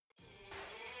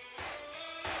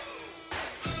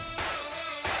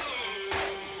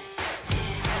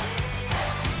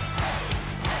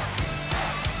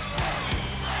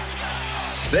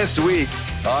This week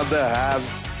on the Habs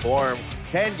form,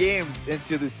 10 games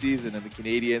into the season, and the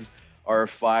Canadians are a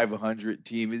 500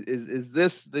 team. Is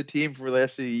this the team for the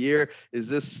rest of the year?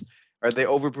 Are they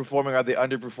overperforming? Are they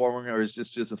underperforming? Or is this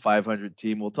just a 500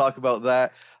 team? We'll talk about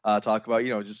that. Talk about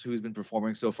just who's been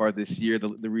performing so far this year,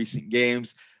 the recent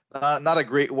games. Not a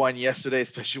great one yesterday,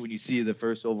 especially when you see the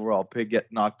first overall pick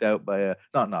get knocked out by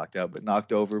not knocked out, but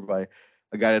knocked over by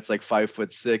a guy that's like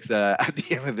 5'6" at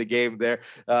the end of the game there.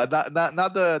 Not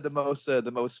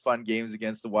the most fun games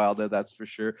against the Wild, that's for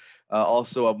sure.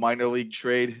 Also a minor league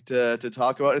trade to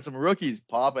talk about, and some rookies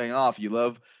popping off. You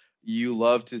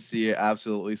love to see it,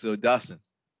 absolutely. So Dustin,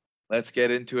 let's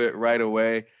get into it right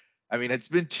away. I mean, it's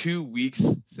been 2 weeks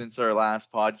since our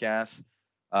last podcast,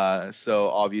 so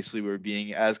obviously we're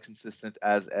being as consistent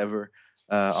as ever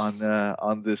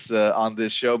on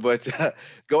this show. But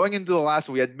going into the last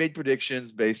one, we had made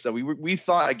predictions based on we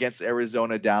thought against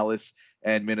Arizona, Dallas,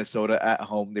 and Minnesota at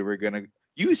home they were gonna.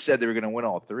 You said they were going to win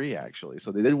all three, actually.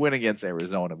 So they did win against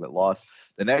Arizona, but lost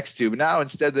the next two. But now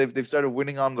instead they've started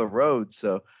winning on the road.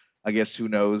 So I guess who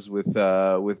knows with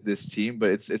this team? But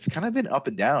it's kind of been up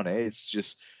and down. It's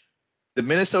just the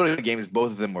Minnesota games.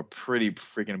 Both of them were pretty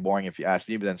freaking boring, if you ask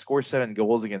me. But then score 7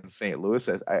 goals against St. Louis.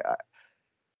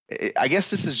 I guess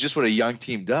this is just what a young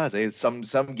team does.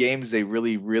 Some games they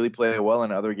really play well,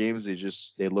 and other games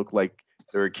they look like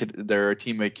they're a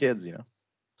team of kids.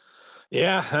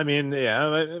 Yeah, I mean,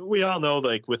 we all know,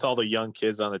 like, with all the young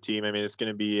kids on the team, I mean, it's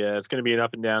going to be an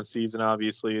up and down season.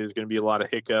 Obviously, there's going to be a lot of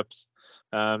hiccups.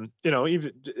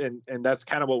 Even and that's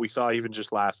kind of what we saw even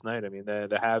just last night. I mean,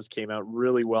 the Habs came out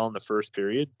really well in the first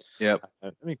period. Yep.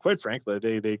 I mean, quite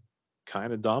frankly, they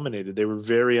kind of dominated. They were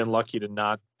very unlucky to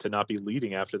not be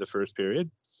leading after the first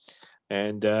period,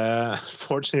 and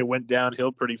fortunately, it went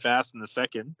downhill pretty fast in the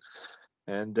second.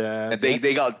 And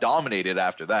they got dominated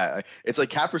after that. It's like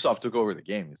Kaprizov took over the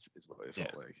game. Is what it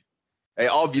felt like. Hey,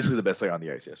 obviously the best player on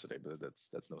the ice yesterday, but that's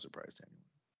no surprise to anyone.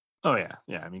 Oh yeah.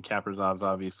 I mean, Kaprizov's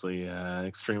obviously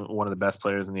one of the best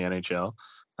players in the NHL.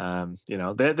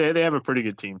 They have a pretty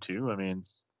good team too. I mean,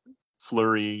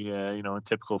 Fleury, in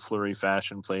typical Fleury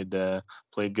fashion, played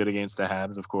good against the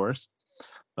Habs, of course.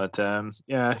 But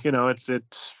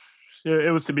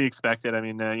it was to be expected. I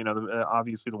mean,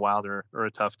 obviously the Wild are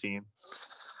a tough team,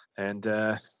 and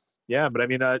but I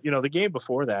mean, the game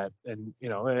before that, and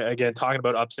again, talking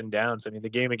about ups and downs. I mean, the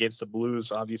game against the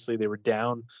Blues, obviously they were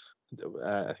down.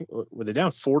 I think were they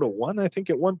down 4-1? I think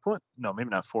at one point. No, maybe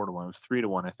not 4-1. It was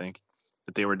 3-1. I think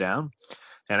that they were down,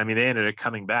 and I mean they ended up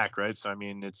coming back, right? So I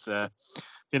mean, it's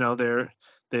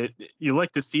you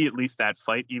like to see at least that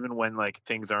fight, even when like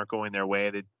things aren't going their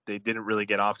way. They didn't really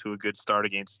get off to a good start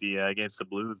against the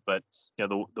Blues, but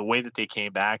the way that they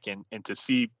came back and to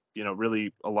see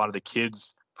really a lot of the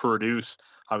kids produce.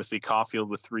 Obviously, Caulfield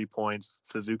with 3 points,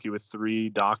 Suzuki with 3,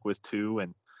 Doc with 2,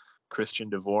 and Christian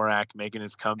Dvorak making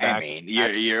his comeback. I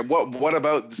mean, what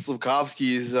about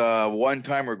Slafkovsky's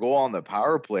one-timer goal on the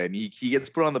power play? I mean, he gets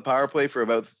put on the power play for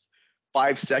about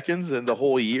 5 seconds in the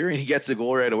whole year, and he gets a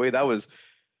goal right away. That was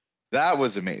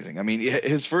amazing. I mean,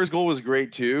 his first goal was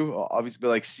great too, obviously, but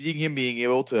like seeing him being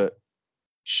able to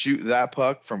shoot that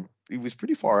puck he was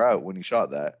pretty far out when he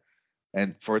shot that,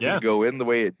 and for it to go in the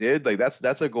way it did, like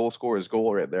that's a goal scorer's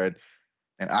goal right there.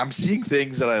 And I'm seeing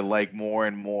things that I like more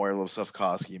and more with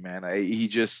Slafkovsky, man.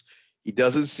 He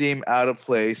doesn't seem out of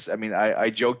place. I mean, I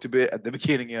joked a bit at the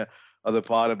beginning of the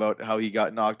pod about how he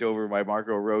got knocked over by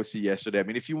Marco Rossi yesterday. I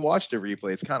mean, if you watch the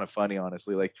replay, it's kind of funny,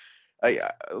 honestly. Like, a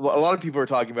lot of people are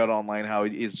talking about online how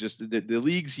it is just the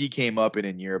leagues he came up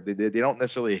in Europe. They don't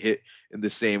necessarily hit in the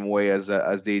same way as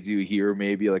they do here.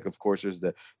 Maybe, like, of course there's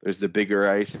the bigger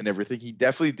ice and everything. He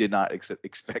definitely did not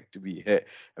expect to be hit.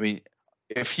 I mean,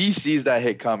 if he sees that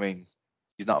hit coming,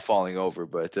 he's not falling over.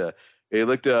 But it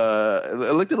looked a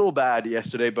little bad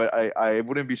yesterday. But I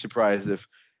wouldn't be surprised if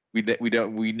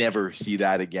we never see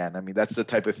that again. I mean, that's the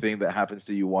type of thing that happens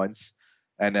to you once,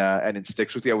 and it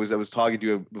sticks with you. I was talking to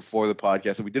you before the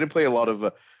podcast, and we didn't play a lot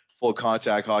of full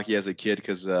contact hockey as a kid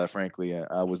because frankly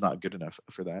I was not good enough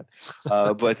for that.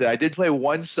 But I did play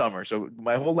one summer, so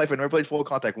my whole life I never played full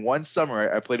contact. One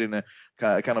summer I played in a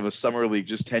kind of a summer league,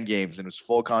 just 10 games, and it was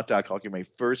full contact hockey. My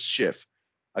first shift,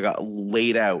 I got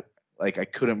laid out, like I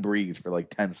couldn't breathe for like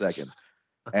 10 seconds,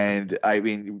 and I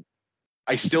mean,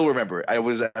 I still remember it. I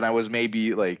was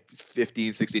maybe like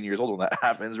 15, 16 years old when that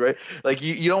happens, right? Like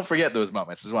you don't forget those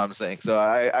moments, is what I'm saying. So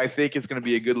I think it's going to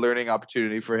be a good learning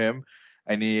opportunity for him.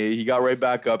 And he got right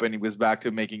back up, and he was back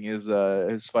to making his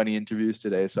funny interviews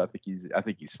today. So I think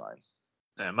he's fine.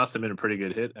 It must have been a pretty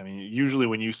good hit. I mean, usually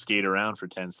when you skate around for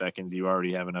 10 seconds, you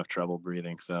already have enough trouble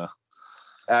breathing. So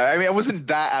I mean, I wasn't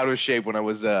that out of shape when I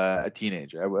was a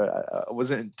teenager. I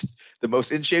wasn't the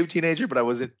most in shape teenager, but I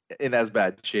wasn't in as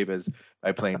bad shape as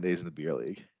my playing days in the beer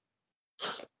league.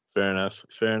 Fair enough.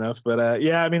 Fair enough. But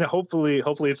yeah, I mean, hopefully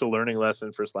it's a learning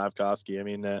lesson for Slavkovsky. I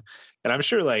mean, and I'm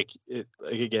sure like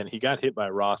again, he got hit by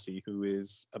Rossi, who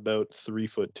is about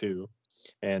 3'2"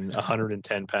 and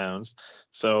 110 pounds.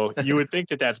 So you would think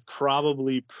that that's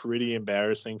probably pretty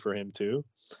embarrassing for him too.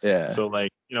 Yeah, So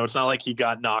like, it's not like he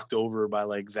got knocked over by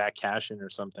like Zach Cashin or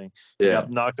something. He yeah.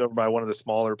 got knocked over by one of the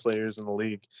smaller players in the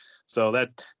league. So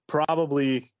that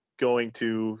probably going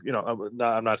to,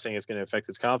 I'm not saying it's going to affect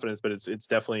his confidence, but it's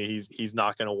definitely he's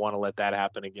not going to want to let that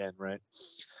happen again, right?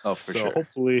 Oh, for So sure.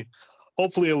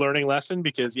 hopefully a learning lesson,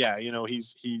 because yeah,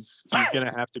 he's going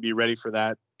to have to be ready for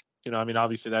that. I mean,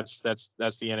 obviously that's the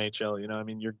NHL. I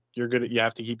mean, you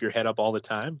have to keep your head up all the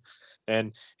time,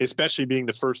 and especially being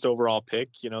the first overall pick,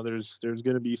 there's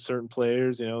going to be certain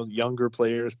players, younger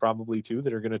players probably too,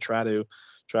 that are going to try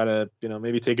to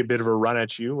maybe take a bit of a run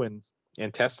at you and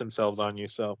test themselves on you.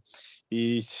 So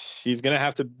he's going to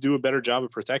have to do a better job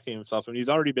of protecting himself. And he's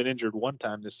already been injured one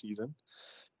time this season,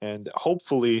 and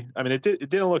hopefully, I mean, it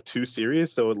didn't look too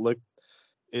serious, so it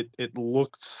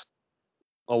looked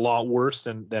a lot worse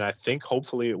than I think.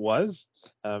 Hopefully it was.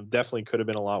 Definitely could have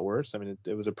been a lot worse. I mean,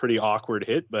 it was a pretty awkward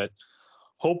hit, but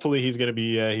hopefully he's gonna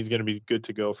be good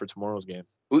to go for tomorrow's game.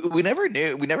 We never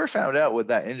knew. We never found out what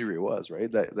that injury was,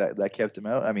 right? That kept him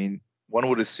out. I mean, one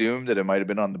would assume that it might have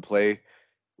been on the play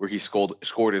where he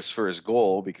scored his first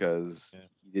goal, because Yeah.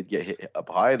 he did get hit up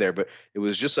high there, but it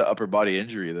was just an upper body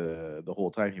injury the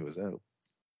whole time he was out.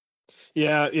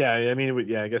 Yeah. I mean,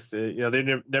 yeah. I guess they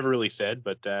never really said,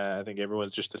 but I think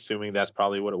everyone's just assuming that's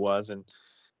probably what it was,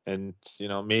 and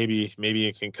maybe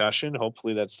a concussion.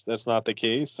 Hopefully that's not the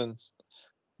case, and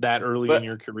that early in But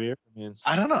your career. I mean,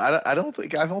 I don't know. I don't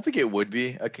think it would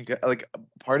be like,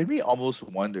 part of me almost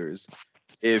wonders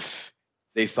if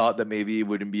they thought that maybe it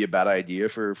wouldn't be a bad idea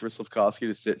for Slavkovsky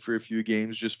to sit for a few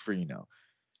games, just for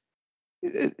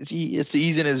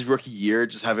he's in his rookie year,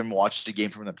 just have him watch the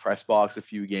game from the press box a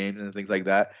few games and things like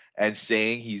that, and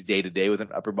saying he's day to day with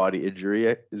an upper body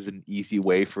injury is an easy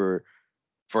way to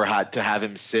have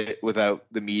him sit without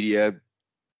the media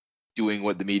doing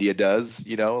what the media does.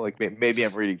 Like, maybe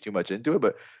I'm reading too much into it,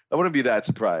 but I wouldn't be that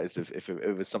surprised if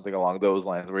it was something along those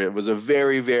lines, where it was a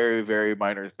very, very, very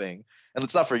minor thing. And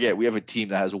let's not forget, we have a team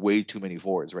that has way too many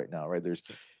forwards right now, right? There's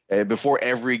before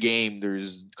every game,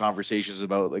 there's conversations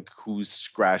about like who's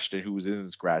scratched and who's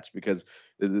isn't scratched, because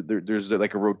there's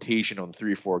like a rotation on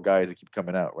 3 or 4 guys that keep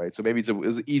coming out, right? So maybe it's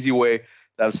an easy way to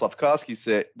have Slavkovsky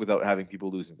sit without having people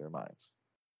losing their minds.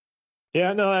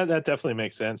 yeah, no, that definitely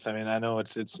makes sense. I mean, I know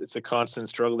it's a constant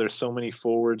struggle. There's so many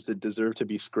forwards that deserve to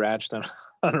be scratched on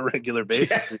on a regular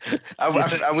basis. Yeah, I, You,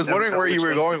 I, I you was never wondering know where you which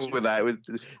were one to going with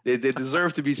choose. that. They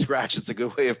deserve to be scratched. It's a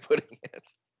good way of putting it.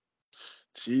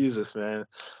 Jesus, man.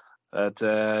 But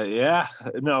yeah,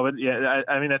 no, but yeah,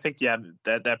 I mean, I think yeah,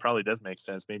 that probably does make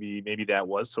sense. Maybe that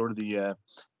was sort of the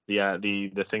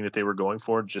thing that they were going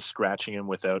for, just scratching him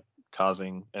without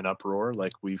causing an uproar,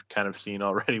 like we've kind of seen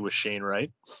already with Shane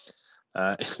Wright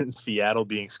in Seattle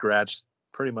being scratched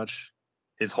pretty much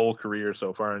his whole career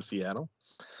so far in Seattle.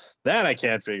 That I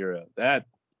can't figure out. That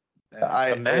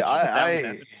I imagine if that was I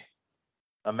happening.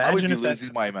 I would Imagine be if that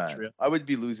losing my happened in mind. Montreal. I would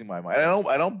be losing my mind.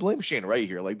 I don't blame Shane right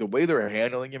here. Like, the way they're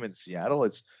handling him in Seattle,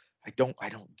 I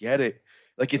don't get it.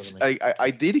 Like, Doesn't make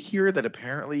I did hear that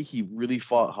apparently he really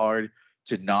fought hard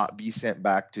to not be sent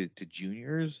back to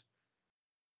juniors.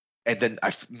 And then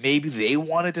maybe they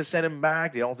wanted to send him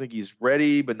back. They don't think he's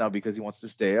ready, but now because he wants to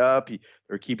stay up,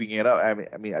 they're keeping it up.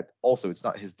 I mean, also it's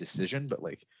not his decision, but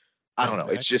like, I Yeah, don't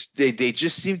know. It's exactly. just they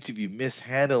just seem to be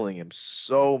mishandling him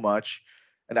so much.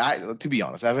 And to be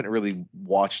honest, I haven't really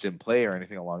watched him play or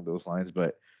anything along those lines,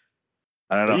 but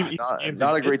I don't But know. even the Not games that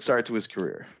he not a did great start to his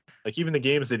career. like even the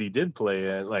games that he did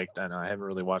play, like I know I haven't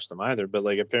really watched them either, but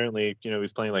like apparently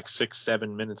he's playing like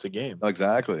 6-7 minutes a game. No,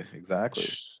 exactly, exactly.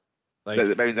 Like I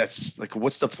mean, that's like,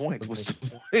 what's the point? doesn't What's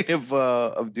make the any sense.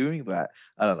 point of doing that?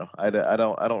 I don't know. I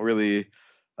don't really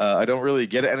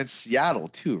get it. And it's Seattle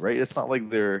too, right? It's not like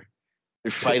they're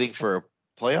It's fighting for a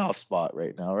playoff spot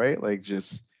right now, right? Like,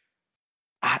 just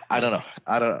I yeah, don't know.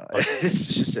 I don't know. but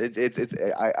It's just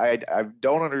I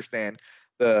don't understand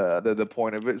the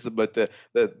point of it. But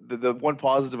the one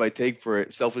positive I take for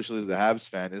it, selfishly as a Habs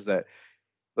fan, is that,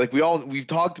 like, we've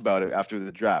talked about it after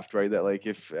the draft, right? That, like,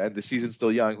 if and the season's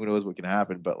still young, who knows what can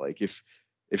happen? But like, if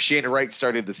Shane Wright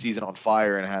started the season on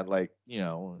fire and had like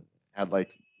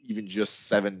even just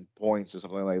 7 points or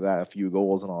something like that, a few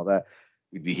goals and all that,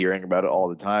 we'd be hearing about it all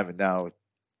the time. And now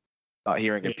not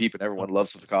hearing a Yeah. peep, and everyone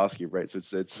loves Slavkovsky, right? So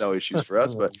it's no issues for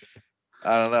us. But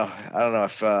I don't know. I don't know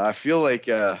if I feel like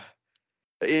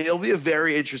it'll be a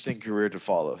very interesting career to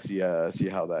follow. See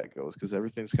how that goes, because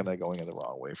everything's kind of going in the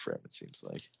wrong way for him. It seems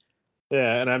like.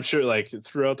 Yeah, and I'm sure like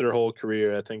throughout their whole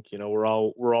career, I think we're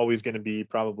always going to be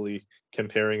probably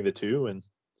comparing the two, and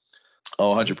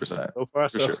Oh, I think 100%. so far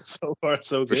For sure. so far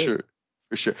so For good. sure.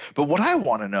 For sure. But what I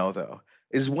want to know though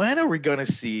is when are we going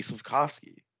to see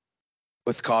Slavkovsky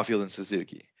with Caulfield and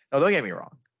Suzuki? Now, don't get me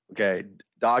wrong. Okay,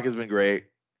 Doc has been great,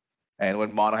 and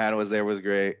when Monahan was there was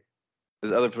great.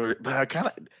 There's but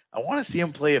I want to see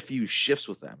him play a few shifts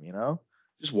with them.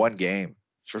 Just one game,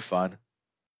 just for fun.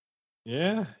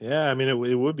 Yeah, yeah. I mean,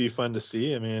 it would be fun to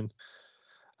see. I mean,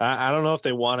 I don't know if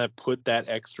they want to put that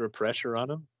extra pressure on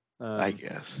him. I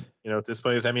guess. At this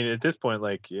point, I mean, at this point,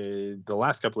 like the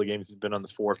last couple of games, he's been on the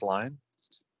fourth line.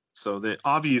 So that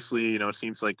obviously, it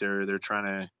seems like they're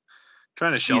trying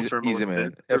to Ease, shelter him a ease him little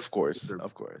bit. in, of course,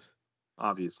 of course.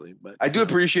 Obviously, but I do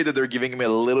appreciate that they're giving him a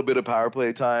little bit of power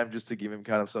play time just to give him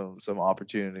kind of some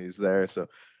opportunities there. So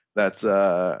that's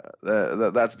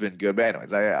been good. But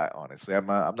anyways, I honestly I'm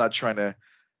not trying to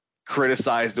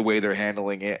criticize the way they're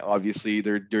handling it. Obviously,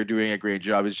 they're doing a great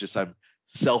job. It's just I'm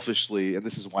selfishly, and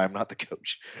this is why I'm not the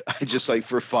coach. I just like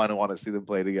for fun I want to see them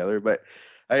play together. But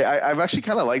I've actually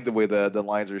kind of liked the way the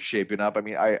lines are shaping up. I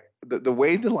mean, the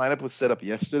way the lineup was set up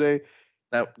yesterday.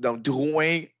 Now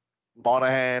Drouin,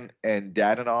 Monahan, and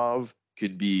Dadanov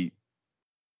could be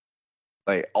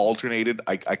like alternated.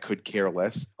 I could care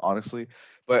less, honestly.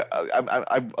 But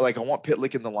I want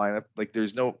Pitlick in the lineup. Like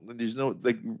there's no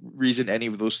like reason any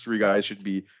of those three guys should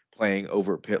be playing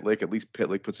over Pitlick. At least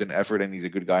Pitlick puts in effort and he's a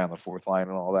good guy on the fourth line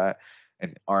and all that.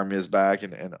 And Arm is back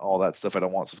and all that stuff. I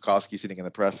don't want Slavkovsky sitting in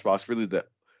the press box. Really, the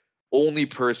only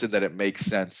person that it makes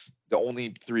sense, the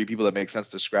only three people that make sense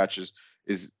to scratch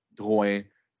is Drouin,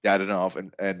 Dadanov,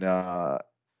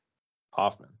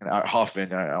 Hoffman. and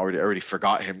Hoffman. I already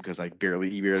forgot him because I barely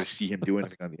see him do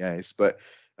anything on the ice. But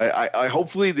I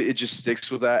hopefully it just sticks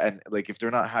with that. And like if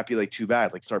they're not happy, like too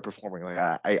bad. Like start performing. Like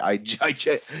I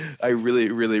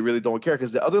really don't care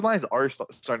because the other lines are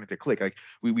starting to click. Like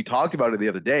we talked about it the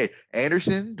other day.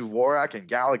 Anderson, Dvorak, and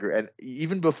Gallagher, and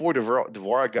even before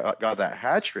Dvorak got that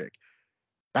hat trick,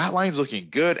 that line's looking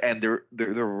good, and they're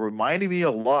reminding me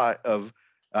a lot of.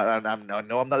 I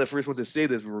know I'm not the first one to say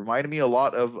this, but reminding me a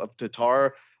lot of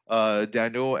Tatar,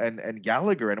 Daniel, and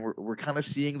Gallagher, and we're kind of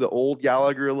seeing the old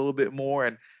Gallagher a little bit more,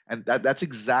 and that's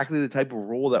exactly the type of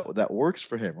role that works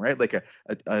for him, right? Like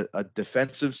a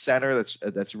defensive center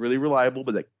that's really reliable,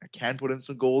 but that can put in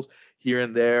some goals here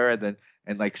and there,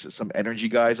 and like some energy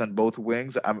guys on both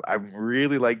wings. I'm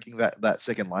really liking that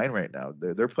second line right now.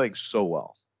 They're playing so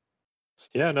well.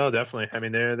 Yeah, no, definitely. I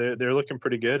mean, they're looking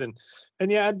pretty good, and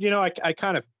yeah, I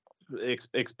kind of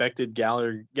expected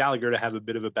Gallagher to have a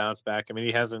bit of a bounce back. I mean,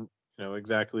 he hasn't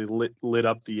exactly lit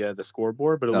up the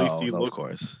scoreboard, but at least No, no, of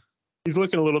course. he's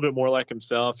looking a little bit more like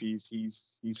himself.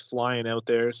 He's flying out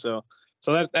there, so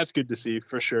that's good to see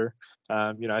for sure.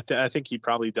 I think he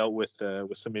probably dealt with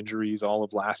some injuries all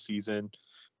of last season,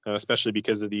 especially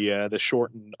because of the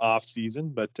shortened off season.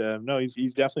 But no,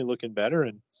 he's definitely looking better,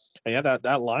 and yeah,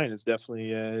 that line is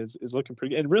definitely is looking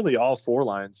pretty good. And really, all four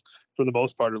lines for the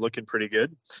most part are looking pretty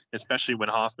good, especially when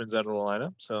Hoffman's out of the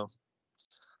lineup. So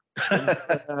yeah,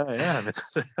 I mean,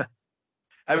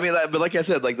 I mean, but like I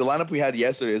said, like the lineup we had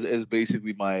yesterday is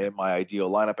basically my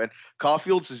ideal lineup. And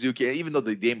Caulfield, Suzuki, even though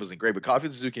the game wasn't great, but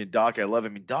Caulfield, Suzuki, and Doc, I love. I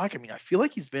mean, Doc, I mean, I feel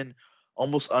like he's been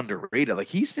almost underrated. Like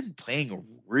he's been playing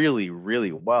really,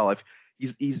 really well.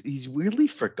 He's weirdly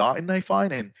forgotten, I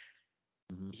find, and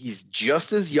he's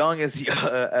just as young as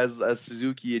as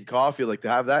Suzuki and Caulfield. Like to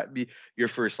have that be your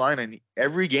first line, and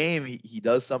every game he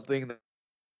does something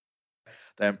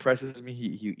that impresses me.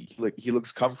 He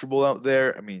looks comfortable out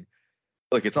there. I mean,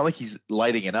 look, it's not like he's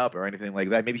lighting it up or anything like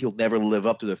that. Maybe he'll never live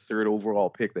up to the third overall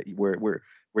pick where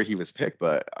he was picked,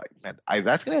 but man,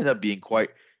 that's gonna end up being quite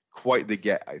the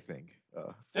get, I think.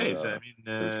 hey, For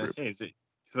this group.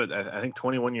 but I think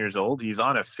 21 years old. He's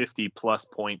on a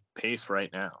 50+ point pace right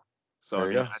now. So I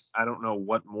There you mean, go. I don't know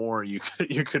what more you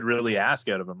could really ask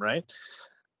out of him, right?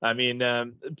 I mean,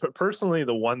 personally,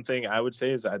 the one thing I would say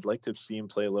is I'd like to see him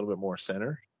play a little bit more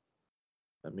center.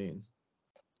 I mean,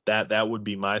 that would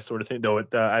be my sort of thing. Though,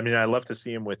 I mean, I love to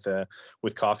see him with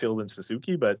Caulfield and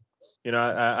Suzuki, but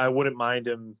I wouldn't mind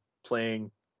him playing.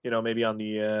 Maybe on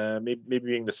the maybe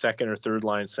being the second or third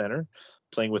line center,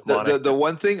 playing with Monahan. The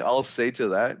one thing I'll say to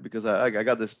that, because I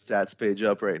got this stats page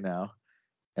up right now,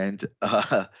 and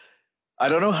I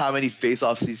don't know how many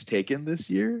faceoffs he's taken this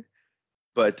year,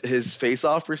 but his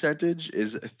faceoff percentage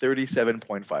is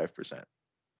 37.5%.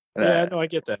 And Yeah, no, I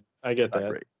get that. I get not that.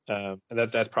 great. And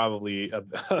that's probably a,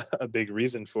 a big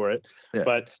reason for it. Yeah.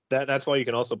 But that's why you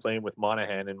can also play him with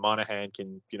Monahan, and Monahan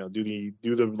can, do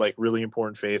the like really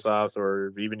important face-offs,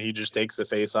 or even he just takes the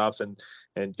face-offs, and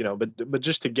but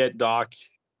just to get Doc,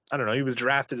 I don't know. He was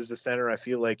drafted as a center. I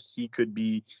feel like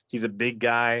he's a big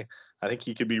guy. I think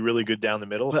he could be really good down the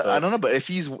middle. But I So don't know. But if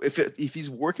he's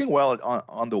working well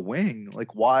on the wing,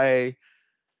 like why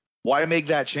make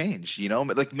that change?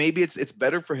 Like maybe it's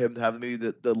better for him to have maybe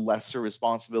the lesser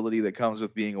responsibility that comes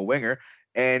with being a winger.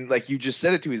 And like you just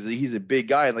said it to, he's a big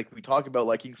guy, and like we talk about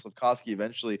liking Slavkovsky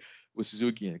eventually with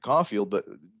Suzuki and Caulfield, but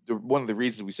one of the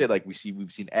reasons we say like we've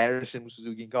seen Anderson with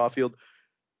Suzuki and Caulfield,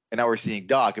 and now we're seeing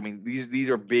Doc. I mean, these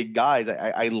are big guys.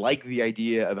 I like the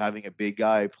idea of having a big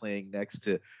guy playing next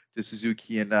to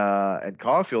Suzuki and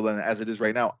Caulfield. And as it is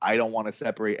right now, I don't want to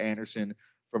separate Anderson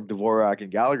from Dvorak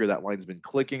and Gallagher. That line's been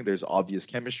clicking. There's obvious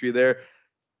chemistry there.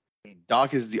 I mean,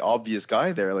 Doc is the obvious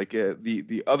guy there. Like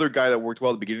the other guy that worked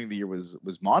well at the beginning of the year was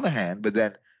Monahan, but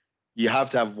then you have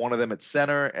to have one of them at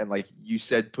center, and like you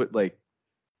said, put like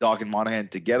Doc and Monahan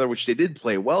together, which they did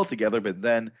play well together, but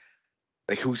then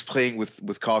like who's playing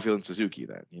with Caulfield and Suzuki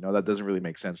then? That doesn't really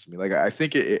make sense to me. Like I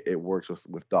think it works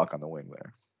with Doc on the wing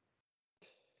there.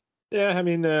 yeah, I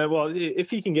mean, well, if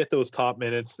he can get those top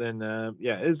minutes, then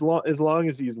yeah, as long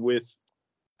as he's with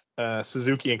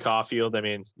Suzuki and Caulfield, I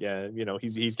mean, yeah,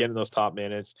 he's getting those top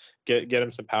minutes. Get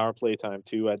him some power play time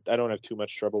too. I don't have too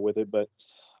much trouble with it, but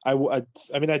I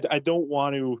mean, I don't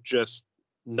want to just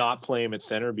not play him at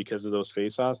center because of those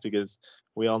faceoffs, because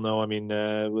we all know, I mean,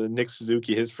 Nick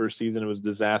Suzuki, his first season, it was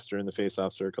disaster in the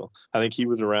faceoff circle. I think he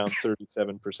was around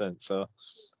 37%. So,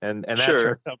 and that turned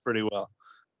Sure, out pretty well,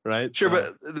 right? sure,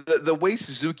 So, but the way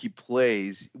Suzuki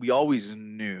plays, we always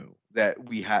knew that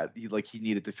he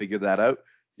needed to figure that out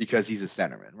because he's a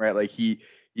centerman, right? Like he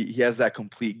has that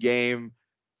complete game.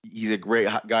 He's a great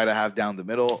guy to have down the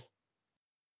middle.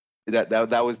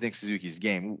 That was Nick Suzuki's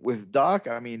game. With Doc,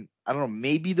 I mean, I don't know.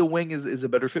 Maybe the wing is a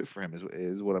better fit for him.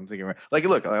 Is what I'm thinking. Right? Like,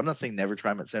 look, I'm not saying never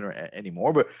try him at center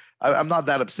anymore, but I'm not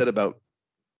that upset about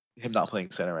him not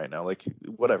playing center right now. Like,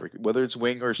 whatever, whether it's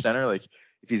wing or center, like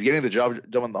if he's getting the job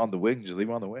done on the wing, just leave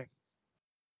him on the wing.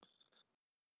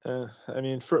 I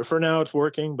mean, for now it's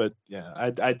working, but yeah,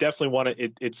 I definitely want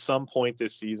to. At some point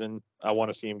this season, I want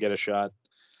to see him get a shot.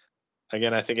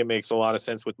 Again, I think it makes a lot of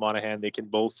sense with Monahan. They can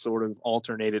both sort of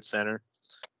alternate at center.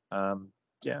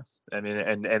 Yeah, I mean,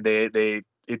 and they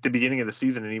at the beginning of the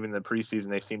season and even the preseason,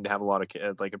 they seem to have a lot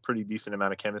of like a pretty decent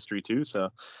amount of chemistry too. So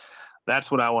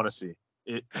that's what I want to see.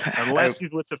 I, Unless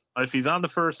he's if he's on the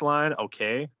first line,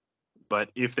 okay. But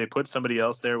if they put somebody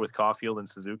else there with Caulfield and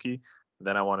Suzuki,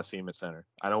 then I want to see him at center.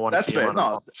 I don't want to that's see him fair. on a.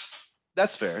 No,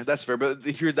 that's fair. That's fair. But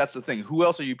here, that's the thing. Who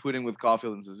else are you putting with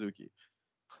Caulfield and Suzuki?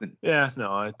 Yeah,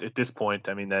 no. At this point,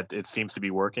 I mean that it seems to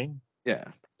be working. Yeah.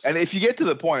 So, And if you get to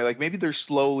the point, like maybe they're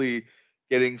slowly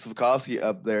getting Slavkovsky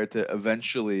up there to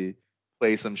eventually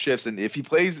play some shifts. And if he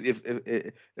plays, if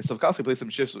Slavkovsky plays some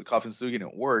shifts with Coffin Sugi and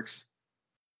it works,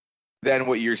 then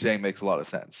what you're saying makes a lot of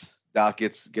sense. Doc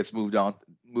gets moved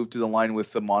to the line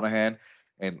with the Monahan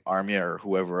and Armia or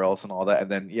whoever else and all that.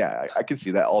 And then yeah, I can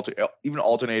see that even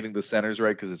alternating the centers,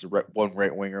 right? Because it's one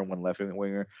right winger and one left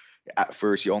winger. At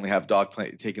first, you only have Doc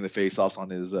taking the faceoffs on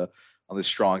the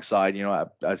strong side,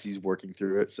 as he's working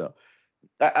through it. So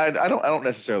I don't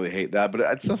necessarily hate that, but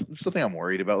it's something I'm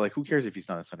worried about. Like, who cares if he's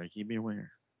not a center? He can be a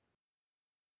winger.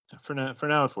 for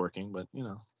now it's working, but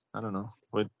I don't know.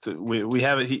 We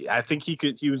have it. I think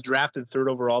he was drafted third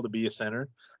overall to be a center.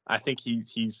 I think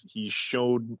he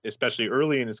showed, especially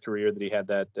early in his career, that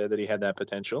he had that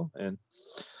potential. And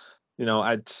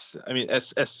I mean,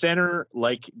 as a center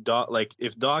like Doc, like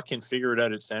if Doc can figure it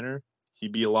out at center,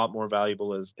 he'd be a lot more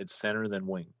valuable as at center than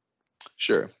wing.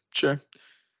 Sure, sure.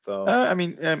 So I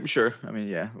mean, sure. I mean,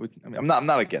 yeah. I'm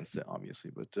not against it,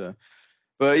 obviously, but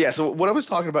yeah. So what I was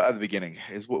talking about at the beginning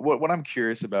is what I'm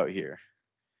curious about here.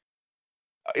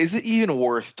 Is it even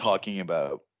worth talking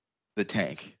about the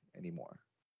tank anymore?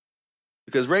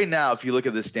 Because right now, if you look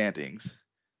at the standings,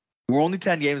 we're only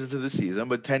 10 games into the season,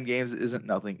 but 10 games isn't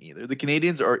nothing either. The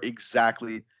Canadians are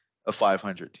exactly a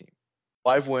 500 team.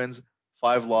 5 wins,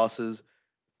 5 losses.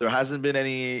 There hasn't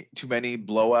been too many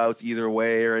blowouts either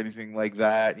way or anything like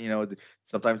that.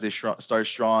 Sometimes they start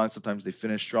strong, sometimes they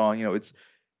finish strong.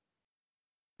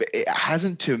 It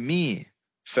hasn't to me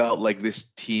felt like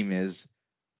this team is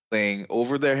playing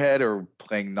over their head or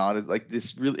playing not like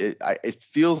this. Really, it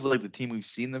feels like the team we've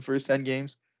seen the first 10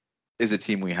 games is a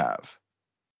team we have.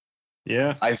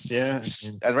 yeah, I yeah.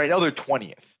 and right now they're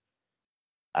 20th.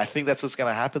 I think that's what's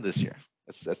gonna happen this year.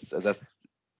 That's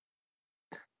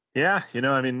Yeah,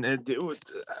 I mean,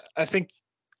 I think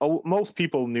most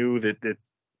people knew that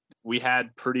we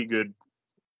had pretty good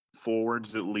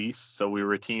forwards at least, so we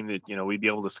were a team that we'd be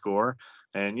able to score.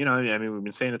 And I mean, we've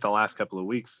been saying it the last couple of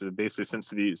weeks, basically since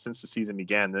the season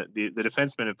began, that the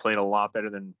defensemen have played a lot better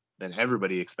than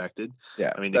everybody expected.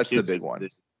 Yeah, I mean, that's the big one. the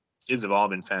kids have all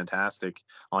been fantastic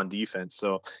on defense,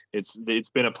 so it's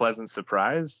been a pleasant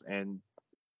surprise. And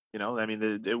I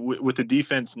mean, with the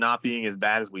defense not being as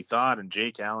bad as we thought, and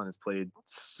Jake Allen has played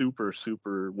super,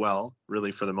 super well,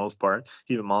 really, for the most part.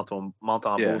 Even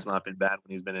Montembeault's not been bad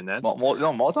when he's been in nets.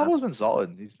 No, Moldova's been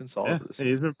solid. He's been Yeah, solid this year.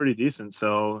 he's been pretty decent.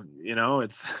 So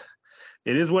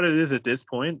it is what it is at this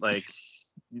point. Like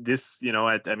this,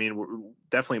 I mean, we're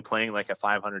definitely playing like a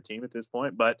 500 team at this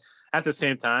point, but at the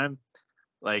same time,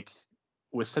 like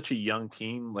with such a young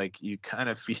team, like you kind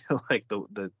of feel like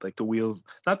the wheels,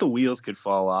 not the wheels could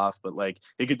fall off, but like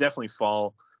it could definitely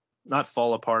not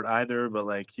fall apart either. But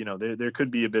like, there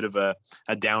could be a bit of a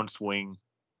downswing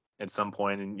at some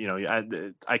point.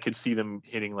 And, I could see them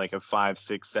hitting like a 5,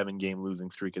 6, 7 game losing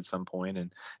streak at some point.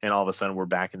 And all of a sudden we're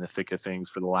back in the thick of things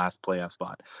for the last playoff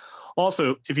spot.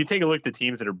 Also, if you take a look at the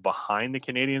teams that are behind the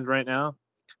Canadians right now,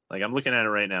 like I'm looking at it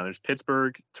right now, there's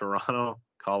Pittsburgh, Toronto,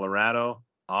 Colorado,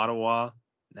 Ottawa,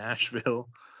 Nashville.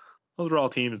 Those are all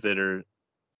teams that are,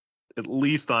 at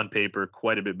least on paper,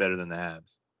 quite a bit better than the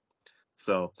Habs.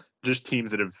 So just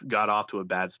teams that have got off to a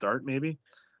bad start, maybe.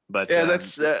 But yeah,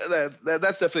 that's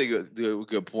definitely a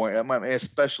good point. I mean,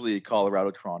 especially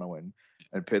Colorado, Toronto,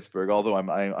 and Pittsburgh. Although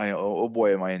oh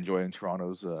boy, am I enjoying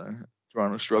Toronto's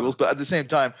struggles. But at the same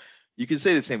time, you can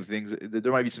say the same things.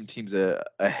 There might be some teams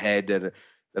ahead that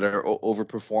are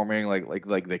overperforming,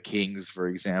 like the Kings, for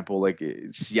example. Like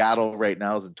Seattle right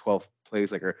now is in 12th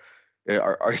place. Like are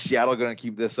Seattle going to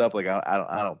keep this up? Like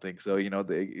I don't think so.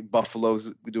 The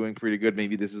Buffalo's doing pretty good.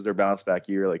 Maybe this is their bounce back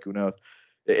year. Like who knows?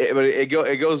 But it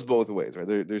goes both ways, right?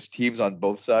 There's teams on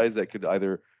both sides that could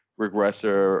either regress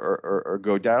or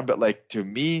go down. But like to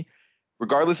me,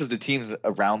 regardless of the teams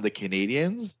around the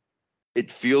Canadians,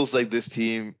 it feels like this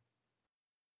team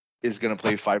is going to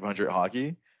play 500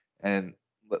 hockey. And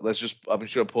let's just, I'm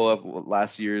just going to pull up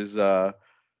last year's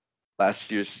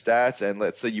stats, and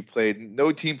let's say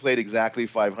no team played exactly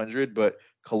 500, but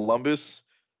Columbus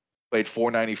played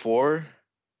 494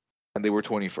 and they were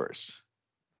 21st.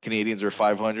 Canadians are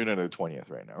 500 and they're 20th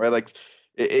right now, right? Like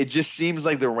it just seems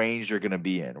like the range they're going to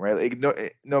be in, right? Like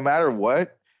no matter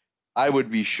what, I would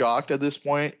be shocked at this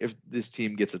point if this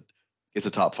team gets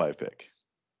a top 5 pick.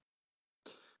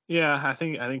 Yeah, I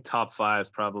think top 5 is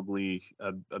probably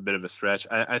a bit of a stretch.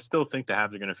 I still think the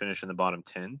Habs are going to finish in the bottom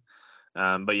 10.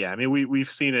 But yeah, I mean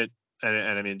we've seen it,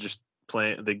 and I mean just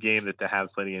playing the game that the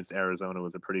Habs played against Arizona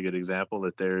was a pretty good example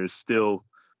that there's still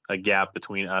a gap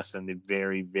between us and the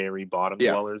very, very bottom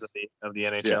dwellers of the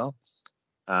NHL.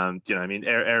 Yeah. I mean,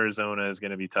 Arizona is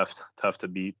going to be tough to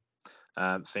beat.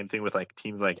 Same thing with like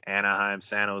teams like Anaheim,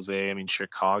 San Jose. I mean,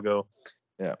 Chicago.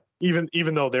 Yeah.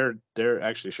 Even though they're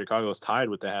actually Chicago's tied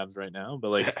with the Habs right now,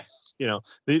 but like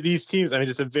these teams. I mean,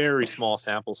 it's a very small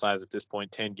sample size at this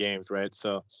point, 10 games, right?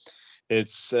 So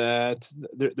it's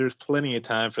there's plenty of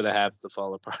time for the Habs to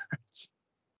fall apart.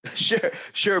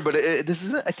 Sure, but this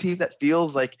isn't a team that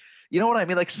feels like, you know what I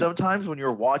mean? Like sometimes when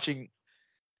you're watching,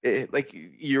 like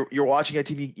you're watching a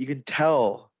team, you can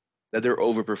tell that they're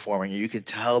overperforming, you can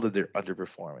tell that they're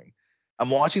underperforming. I'm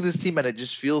watching this team and it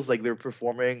just feels like they're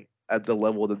performing at the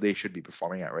level that they should be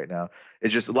performing at right now.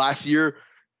 It's just last year,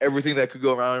 everything that could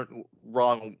go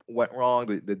wrong went wrong.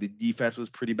 The defense was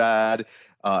pretty bad.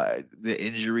 The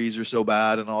injuries are so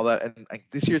bad and all that. And like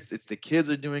this year, it's the kids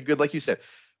are doing good, like you said.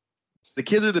 The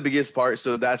kids are the biggest part,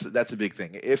 so that's a big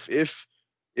thing. If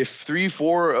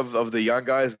 3-4 of the young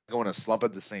guys go in a slump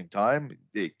at the same time,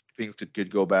 things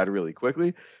could go bad really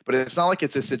quickly. But it's not like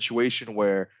it's a situation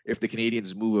where if the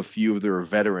Canadians move a few of their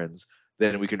veterans,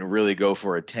 then we can really go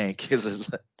for a tank.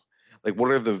 Like,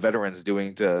 what are the veterans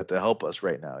doing to help us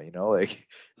right now? Like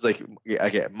it's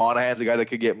like Monahan's a guy that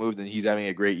could get moved and he's having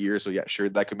a great year, so yeah, sure,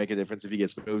 that could make a difference if he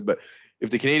gets moved. But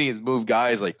if the Canadians move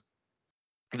guys like,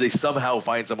 if they somehow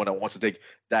find someone that wants to take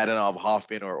Dadonov,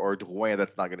 Hoffman, or Dwayne,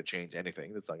 that's not going to change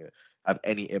anything. That's not going to have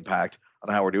any impact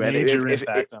on how we're doing. Major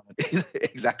impact on it.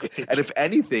 Exactly. And if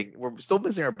anything, we're still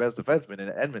missing our best defenseman in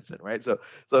Edmondson, right? So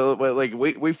like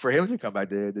wait for him to come back.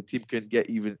 The team can get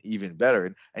even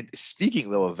better. And speaking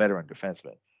though of veteran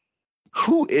defensemen,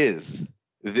 who is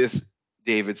this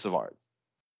David Savard?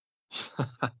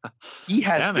 He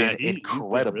has been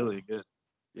incredible. He's been really good.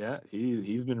 Yeah,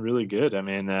 he's been really good. I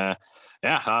mean,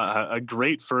 a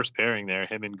great first pairing there,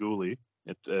 him and Gouli,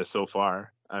 so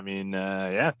far. I mean,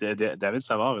 David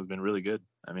Savard has been really good.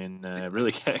 I mean,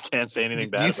 really can't say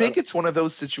anything bad. Do you think it's one of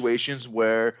those situations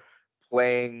where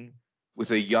playing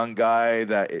with a young guy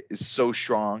that is so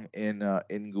strong in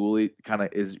Goulet kind of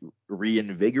is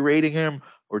reinvigorating him,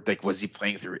 or like was he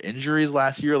playing through injuries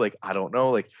last year? Like I don't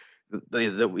know. Like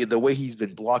the way he's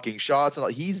been blocking shots and all,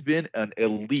 he's been an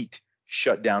elite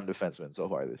shutdown defenseman so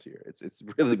far this year. It's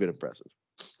really been impressive.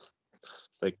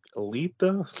 Like elite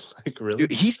though, like really?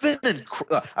 Dude, he's been.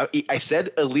 I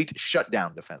said elite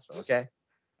shutdown defenseman. Okay,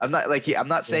 I'm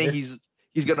not saying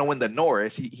he's gonna win the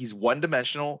Norris. He's one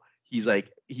dimensional. He's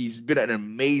been an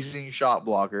amazing shot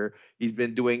blocker. He's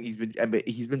been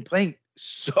playing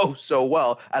so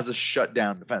well as a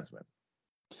shutdown defenseman.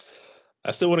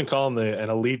 I still wouldn't call him an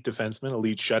elite defenseman,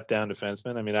 elite shutdown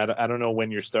defenseman. I mean, I don't know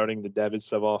when you're starting the David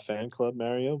Savard fan club,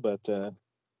 Mario, but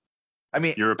I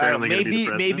mean, you're apparently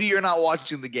maybe you're not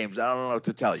watching the games. I don't know what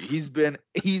to tell you. He's been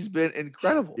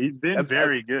incredible. He's been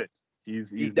very good.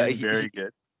 He's been very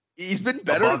good. He's been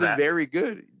better than very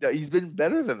good. He's been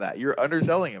better than that. You're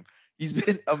underselling him. He's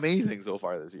been amazing so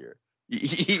far this year.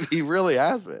 He really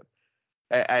has been.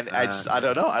 And I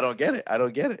don't know. I don't get it. I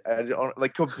don't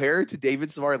like compared to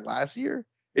David Savard last year.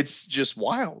 It's just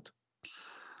wild.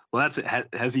 Well, that's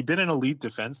it. Has he been an elite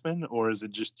defenseman, or is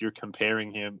it just you're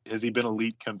comparing him? Has he been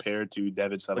elite compared to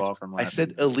David Savard from last season?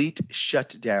 I said elite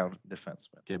shutdown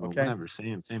defenseman. Okay, but whatever.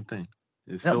 Same thing.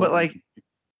 It's no, but like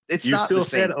it's you not still the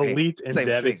same said elite and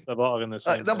David Savard in the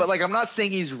same. No, but like I'm not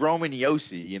saying he's Roman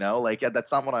Yossi. You know, like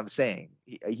that's not what I'm saying.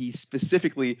 He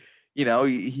specifically, you know,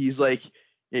 he's like.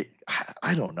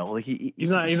 I don't know. Like he's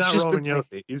not Roman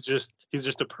Yossi. He's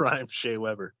just a prime Shea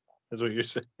Weber. That's what you're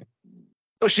saying.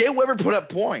 No, Shea Weber put up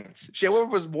points. Shea Weber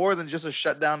was more than just a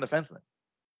shutdown defenseman.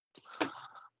 All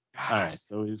right,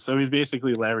 so he's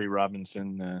basically Larry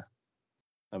Robinson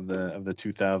of the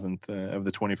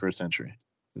 21st century.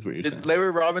 Is what you're saying. Did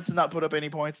Larry Robinson not put up any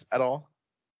points at all?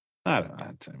 I don't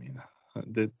know. I mean.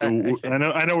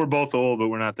 I know we're both old, but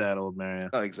we're not that old, Mario.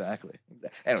 Oh, exactly.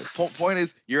 Anyway, point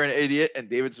is, you're an idiot, and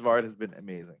David Savard has been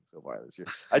amazing so far this year.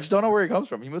 I just don't know where he comes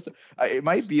from. He must. It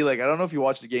might be like I don't know if you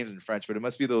watch the games in French, but it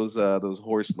must be those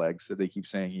horse legs that they keep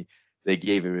saying they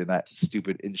gave him in that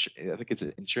stupid. I think it's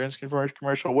an insurance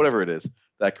commercial, whatever it is.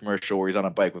 That commercial where he's on a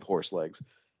bike with horse legs.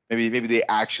 Maybe they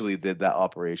actually did that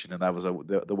operation, and that was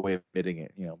the way of admitting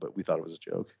it. You know, but we thought it was a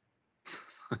joke.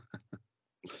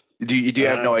 Do you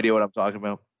have no idea what I'm talking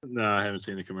about? No, I haven't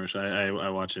seen the commercial. I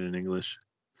watch it in English,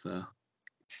 so.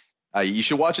 You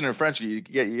should watch it in French. You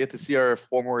get to see our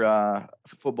former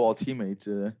football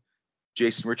teammate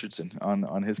Jason Richardson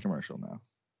on his commercial now.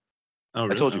 Oh,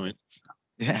 really? I told you.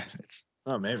 Yeah.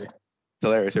 Maybe. It's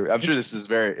hilarious. I'm sure this is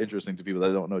very interesting to people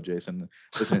that don't know Jason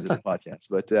listening to the podcast.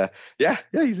 But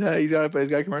he's got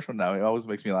a commercial now. It always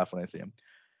makes me laugh when I see him.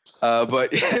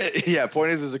 But yeah,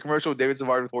 point is, there's a commercial with David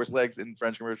Savard with horse legs in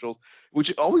French commercials,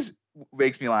 which always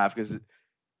makes me laugh because,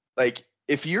 like,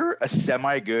 if you're a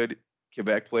semi-good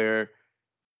Quebec player,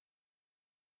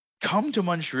 come to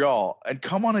Montreal and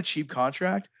come on a cheap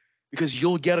contract because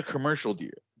you'll get a commercial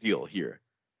deal here.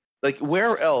 Like,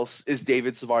 where else is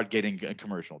David Savard getting a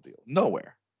commercial deal?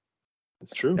 Nowhere.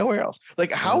 It's true. Nowhere else.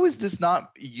 Like, how is this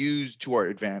not used to our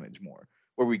advantage more,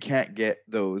 where we can't get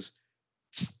those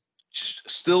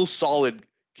still solid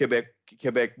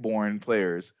Quebec-born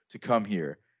players to come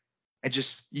here and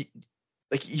just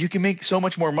you can make so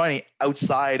much more money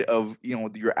outside of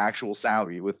your actual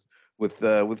salary with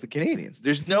the Canadians.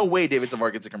 There's no way David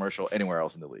Savard gets a commercial anywhere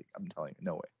else in the league. I'm telling you,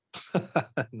 no way.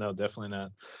 No, definitely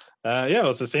not. Well,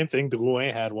 it's the same thing.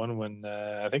 Drouin had one when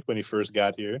I think when he first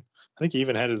got here. I think he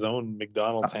even had his own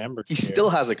McDonald's hamburger. He still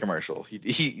has a commercial.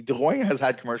 Drouin has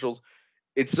had commercials.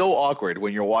 It's so awkward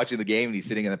when you're watching the game and he's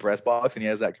sitting in the press box and he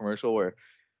has that commercial where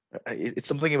it's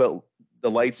something about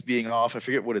the lights being off. I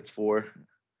forget what it's for.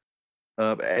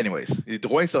 Anyways,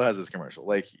 Dwayne still has this commercial.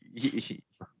 Like you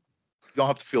don't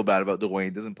have to feel bad about Dwayne. He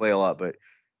doesn't play a lot, but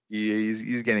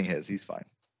he's getting his. He's fine.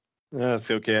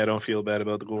 That's okay. I don't feel bad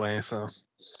about Dwayne. So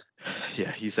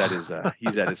yeah, he's had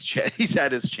his chances. He's had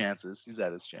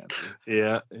his chances.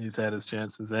 Yeah, he's had his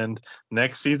chances. And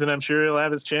next season, I'm sure he'll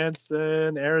have his chance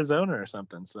in Arizona or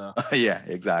something. So yeah,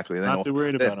 exactly. Not too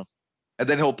worried about him. And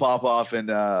then he'll pop off, and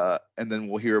then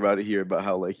we'll hear about it here about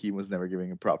how like he was never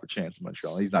giving a proper chance in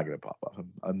Montreal. He's not going to pop off.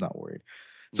 I'm not worried.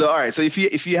 So all right. So if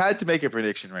you had to make a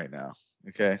prediction right now,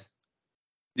 okay,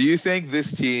 do you think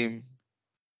this team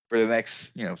for the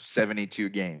next 72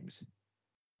 games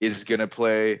is going to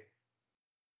play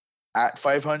at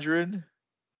 500,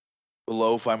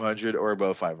 below 500, or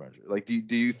above 500? Like, do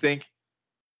you think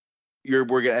we're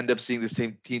going to end up seeing this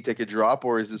team take a drop,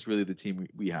 or is this really the team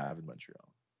we have in Montreal?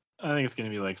 I think it's going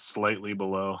to be like slightly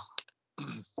below.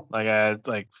 I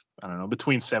don't know,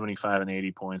 between 75 and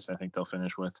 80 points. I think they'll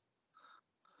finish with.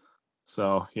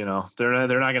 So, they're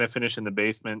not going to finish in the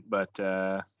basement, but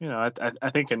I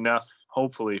think enough,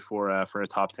 hopefully, for a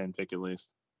top 10 pick at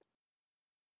least.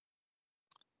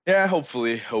 Yeah,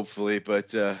 hopefully,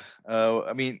 but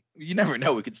I mean, you never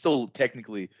know. We could still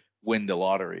technically win the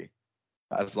lottery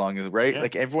as long as right. Yeah.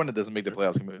 Like everyone that doesn't make the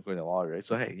playoffs can win the lottery. Right?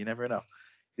 So hey, you never know.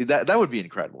 That would be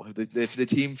incredible if the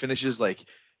team finishes like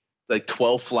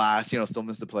 12th last, still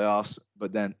miss the playoffs,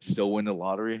 but then still win the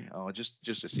lottery. Oh, just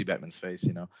to see Bettman's face,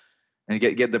 and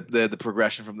get the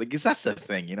progression from because that's the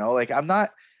thing, like I'm not.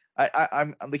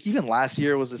 I'm like even last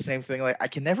year was the same thing. Like I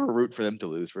can never root for them to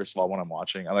lose. First of all, when I'm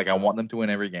watching, I want them to win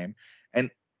every game. And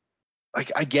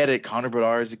like I get it, Connor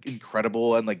Bedard is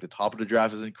incredible, and like the top of the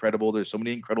draft is incredible. There's so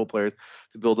many incredible players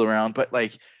to build around, but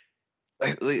like,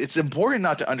 it's important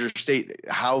not to understate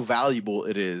how valuable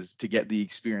it is to get the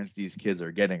experience these kids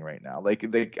are getting right now.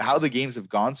 Like how the games have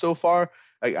gone so far,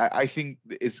 I think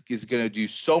it's going to do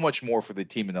so much more for the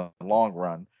team in the long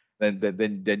run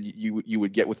than you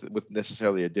would get with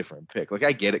necessarily a different pick. Like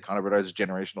I get it, Connor Bedard is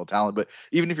generational talent, but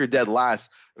even if you're dead last,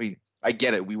 I mean, I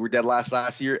get it. We were dead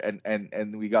last year,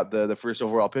 and we got the first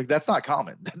overall pick. That's not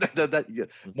common.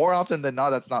 More often than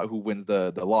not, that's not who wins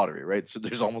the lottery, right? So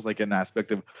there's almost like an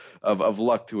aspect of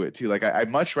luck to it too. Like I'd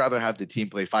much rather have the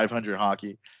team play 500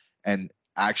 hockey and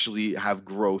actually have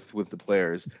growth with the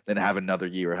players than have another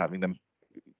year having them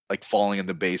like falling in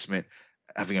the basement,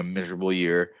 having a miserable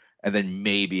year, and then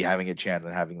maybe having a chance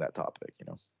at having that top pick.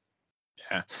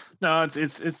 Yeah, no,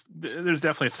 it's there's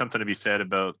definitely something to be said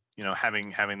about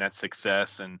having that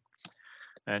success and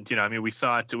I mean we've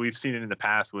seen it in the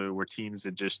past where teams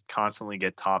that just constantly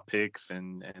get top picks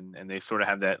and they sort of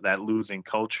have that losing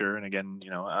culture. And again,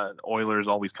 Oilers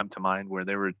always come to mind where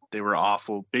they were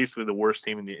awful, basically the worst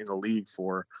team in the league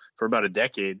for about a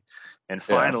decade, and Yeah.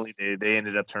 finally they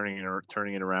ended up turning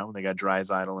it around when they got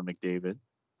Draisaitl and McDavid.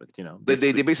 But They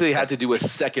basically, basically had to do a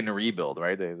second rebuild,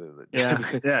 right? yeah, yeah,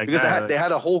 because exactly. they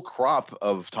had a whole crop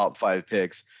of top 5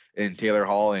 picks in Taylor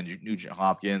Hall and Nugent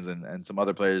Hopkins and some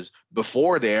other players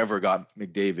before they ever got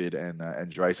McDavid and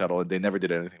Draisaitl, and they never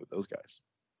did anything with those guys.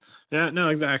 Yeah, no,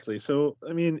 exactly. So,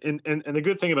 I mean, and the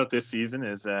good thing about this season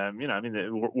is, I mean,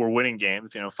 we're winning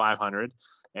games, 500,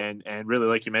 and really,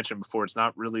 like you mentioned before, it's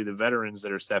not really the veterans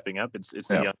that are stepping up; it's the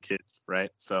Yeah, young kids,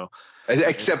 right? So,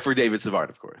 except for David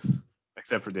Savard, of course.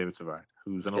 except for David Savard,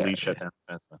 who's an Yeah, elite yeah. shutdown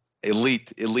defenseman.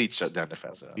 Elite shutdown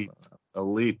defense.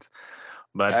 Elite.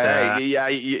 But Yeah,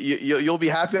 you'll be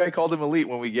happy I called him elite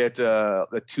when we get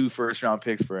the 2 first-round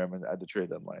picks for him at the trade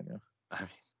deadline. Yeah.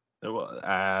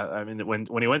 I mean,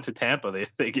 when he went to Tampa,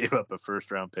 they gave up a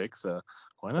first round pick. So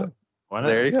why not? Why not?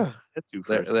 There you go. Get 2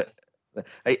 There, first.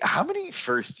 hey, how many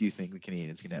firsts do you think the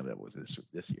Canadians can end up with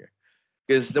this year?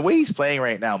 Because the way he's playing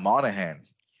right now, Monahan,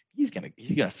 he's gonna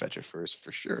fetch a first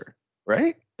for sure,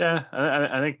 right? Yeah,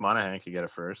 I think Monahan could get a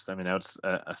first. I mean,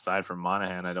 aside from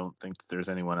Monahan, I don't think that there's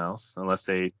anyone else unless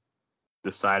they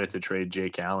decided to trade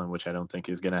Jake Allen, which I don't think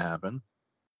is going to happen.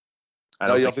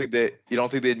 No, you don't think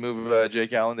they'd move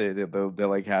Jake Allen? They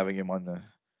like having him on the.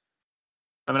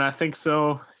 I mean, I think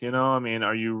so. I mean,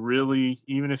 are you really,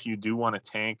 even if you do want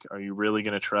to tank, are you really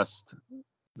going to trust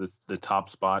the top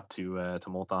spot to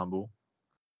Montembeault?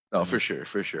 No, for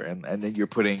sure, and then you're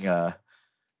putting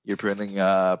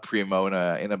Primo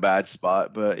in a bad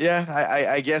spot. But yeah,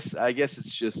 I guess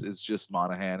it's just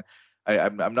Monahan.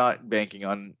 I'm not banking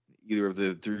on either of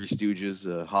the three stooges,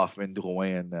 Hoffman,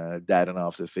 Drouin, and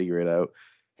Dadonov to figure it out.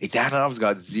 Hey, Dadonov's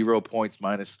got 0 points,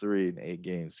 -3 in 8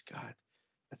 games. God,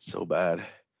 that's so bad.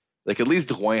 Like at least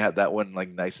Drouin had that one like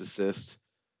nice assist.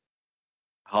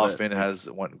 But Hoffman has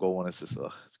 1 goal, 1 assist.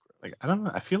 Ugh, like, I don't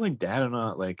know. I feel like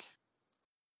Dadonov,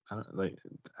 I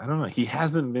don't know. He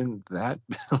hasn't been that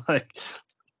like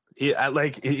he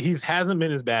hasn't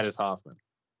been as bad as Hoffman.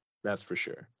 That's for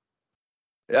sure.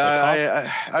 Yeah,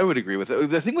 Like I would agree with it.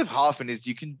 The thing with Hoffman is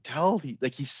you can tell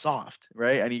he's soft,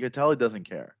 right? And you can tell he doesn't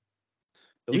care.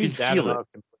 at You can least feel it. Dadonov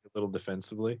can play a little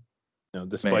defensively, Maybe.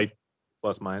 despite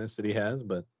plus minus that he has.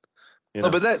 But you No,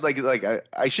 know, but that like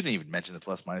I shouldn't even mention the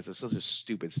plus minus. It's such a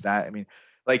stupid stat. I mean,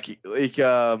 what's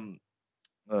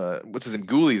his name?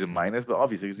 Gooley's a minus, but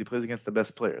obviously because he plays against the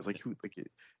best players.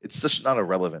 It's such not a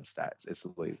relevant stat. It's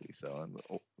lazy. So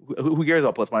who cares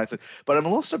about plus minus? But I'm a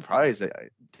little surprised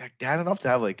that Dadonov to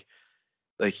have like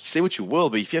say what you will,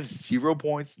 but if you have 0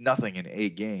 points, nothing in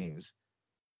 8 games,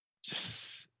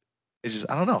 just it's just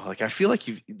I don't know. Like I feel like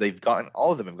they've gotten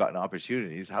all of them have gotten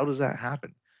opportunities. How does that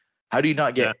happen? How do you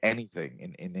not yeah, get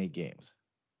anything in 8 games?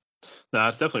 no,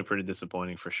 it's definitely pretty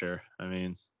disappointing for sure. I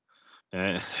mean,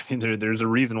 there's a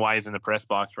reason why he's in the press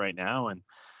box right now, and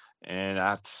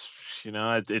that's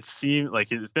it seemed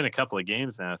like it's been a couple of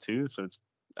games now too, so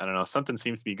I don't know. Something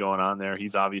seems to be going on there.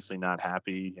 He's obviously not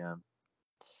happy.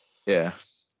 Yeah.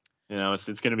 You know, it's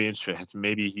going to be interesting.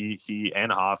 Maybe he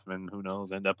and Hoffman, who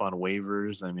knows, end up on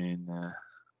waivers. I mean,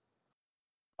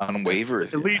 On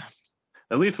waivers, at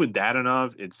yeah. least with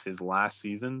Dadonov, it's his last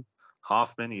season.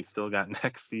 Hoffman, he's still got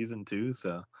next season too.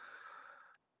 So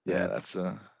Yeah, that's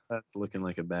looking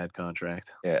like a bad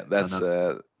contract. yeah, that's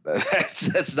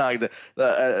not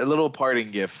a little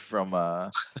parting gift from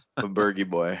Bergie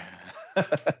boy.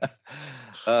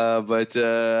 But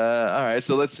all right,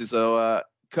 so let's see. So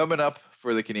coming up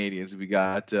for the Canadians, we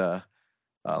got let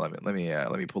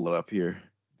me pull it up here.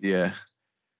 Yeah.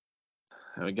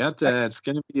 We got it's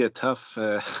going to be a tough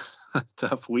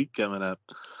tough week coming up.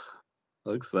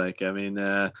 Looks like. I mean,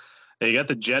 you got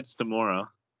the Jets tomorrow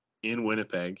in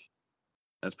Winnipeg.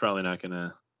 That's probably not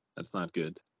gonna. That's not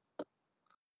good.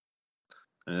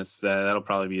 And that'll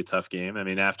probably be a tough game. I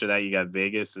mean, after that you got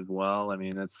Vegas as well. I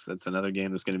mean, that's another game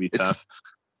that's going to be tough.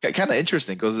 It's kind of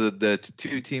interesting because of the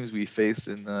two teams we face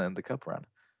in the Cup run,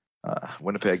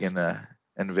 Winnipeg and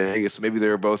Vegas. So maybe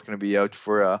they're both going to be out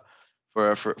for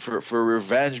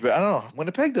revenge. But I don't know.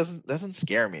 Winnipeg doesn't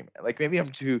scare me, man. Like maybe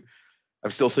I'm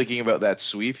still thinking about that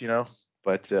sweep, you know.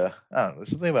 But I don't know. There's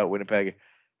something about Winnipeg.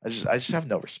 I just have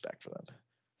no respect for them.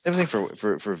 Same thing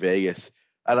for Vegas.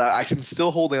 And I'm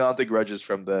still holding on to grudges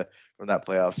from that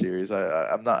playoff series.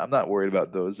 I'm not worried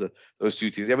about those two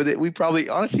teams. Yeah, but we probably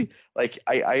honestly like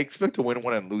I expect to win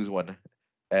one and lose one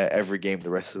every game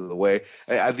the rest of the way.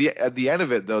 At the end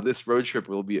of it though, this road trip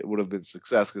would have been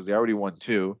success because they already won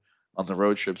two on the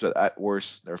road trips. At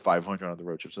worst, they're 500 on the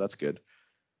road trip, so that's good.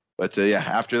 But yeah,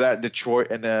 after that, Detroit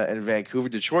and Vancouver.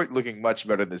 Detroit looking much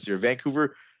better this year.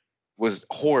 Vancouver was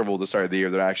horrible to start the year.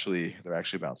 They're actually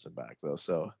bouncing back though.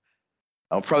 So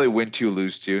I'll probably win two,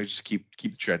 lose two. Just keep the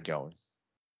trend going.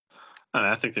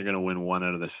 I think they're going to win one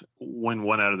out of the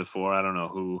four. I don't know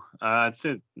who. It's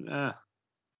it. I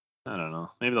don't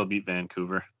know. Maybe they'll beat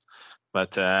Vancouver.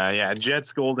 But yeah,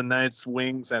 Jets, Golden Knights,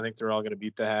 Wings. I think they're all going to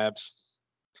beat the Habs.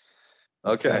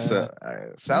 Okay, so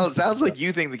sounds like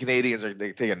you think the Canadians are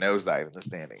they take a nosedive in the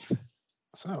standings.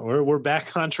 So we're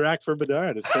back on track for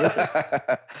Bedard. It's perfect.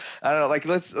 I don't know, like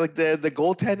the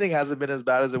goaltending hasn't been as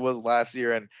bad as it was last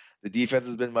year, and the defense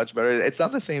has been much better. It's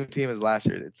not the same team as last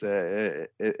year.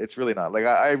 It's really not. Like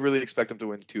I really expect them to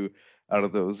win two out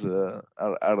of those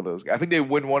out of those. I think they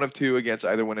win one of two against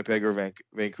either Winnipeg or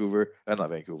Vancouver. Not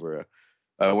Vancouver.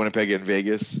 Winnipeg and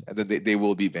Vegas, and then they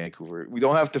will beat Vancouver. We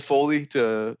don't have Toffoli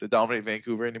to dominate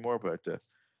Vancouver anymore, but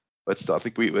still, I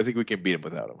think we can beat them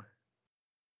without him.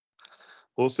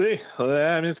 We'll see.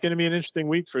 I mean, it's going to be an interesting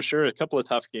week for sure. A couple of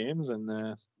tough games,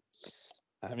 and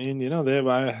I mean, you know, the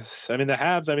Habs. I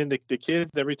mean, the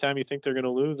kids. Every time you think they're going to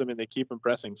lose, I mean, they keep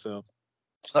impressing. So.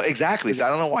 Exactly. So I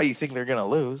don't know why you think they're gonna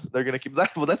lose. They're gonna keep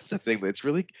that. Well, that's the thing. It's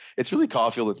really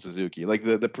Caulfield and Suzuki. Like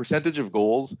the percentage of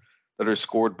goals that are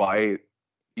scored by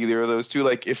either of those two.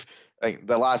 Like if like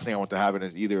the last thing I want to happen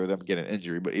is either of them get an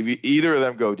injury. But if either of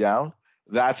them go down,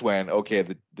 that's when okay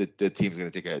the team's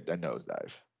gonna take a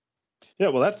nosedive. Yeah,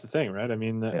 well, that's the thing, right? I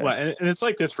mean, well, and it's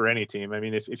like this for any team. I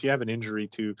mean, if you have an injury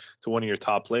to one of your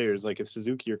top players, like if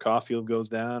Suzuki or Caulfield goes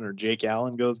down or Jake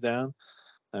Allen goes down,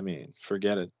 I mean,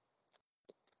 forget it.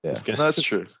 Yeah, that's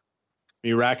true.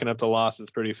 You're racking up the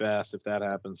losses pretty fast if that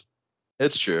happens.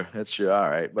 It's true. All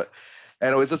right, but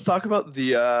anyways, let's talk about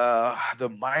the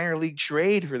minor league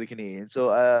trade for the Canadiens.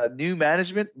 So new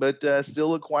management, but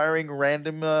still acquiring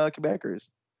random Quebecers.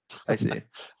 I see.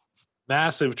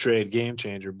 Massive trade, game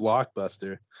changer,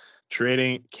 blockbuster.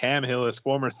 Trading Cam Hillis,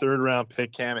 former third-round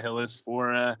pick Cam Hillis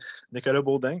for Nicolas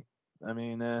Baudin. I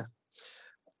mean,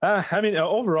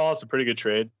 overall, it's a pretty good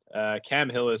trade.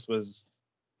 Cam Hillis was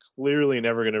clearly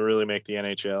never going to really make the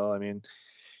NHL. I mean,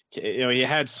 you know, he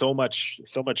had so much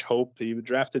hope. He was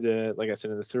drafted, like I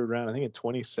said, in the third round, I think in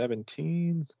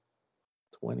 2018,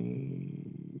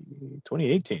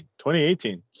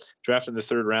 drafted in the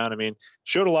third round. I mean,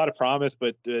 showed a lot of promise,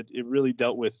 but it really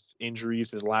dealt with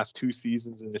injuries his last two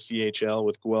seasons in the CHL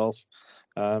with Guelph.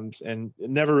 And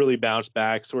never really bounced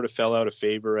back, sort of fell out of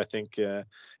favor, I think,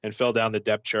 and fell down the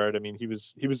depth chart. I mean, he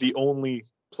was the only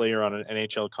player on an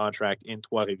NHL contract in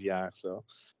Trois-Rivières, so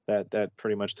that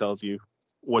pretty much tells you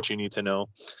what you need to know.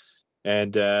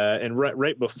 And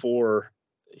right before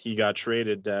he got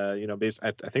traded, you know,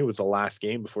 I think it was the last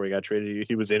game before he got traded,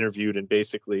 he was interviewed and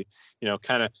basically, you know,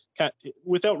 kind of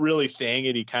without really saying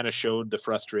it, he kind of showed the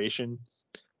frustration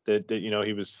that you know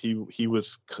he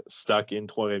was stuck in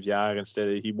Trois-Rivières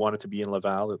instead he wanted to be in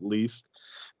Laval at least.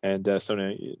 And so,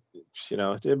 you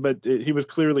know, but he was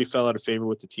clearly fell out of favor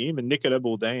with the team. And Nicolas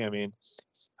Baudin, I mean,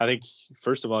 I think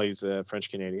first of all he's French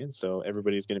Canadian, so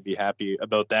everybody's going to be happy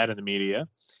about that in the media,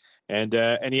 and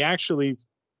he actually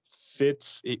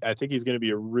fits. I think he's going to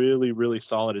be a really really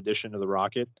solid addition to the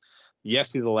Rocket.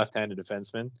 Yes, he's a left-handed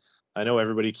defenseman. I know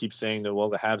everybody keeps saying that, well,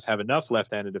 the Habs have enough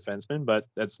left-handed defensemen, but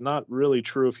that's not really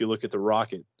true if you look at the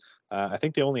Rocket. I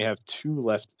think they only have two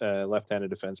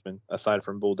left-handed defensemen aside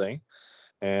from Bourdin.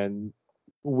 And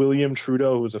William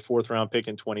Trudeau, who was a fourth-round pick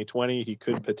in 2020, he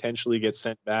could potentially get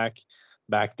sent back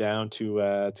down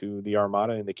to the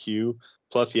Armada in the queue.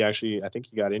 Plus, I think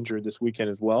he got injured this weekend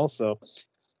as well. So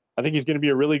I think he's going to be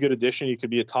a really good addition. He could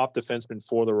be a top defenseman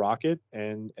for the Rocket,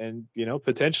 and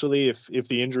potentially if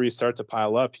the injuries start to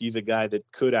pile up, he's a guy that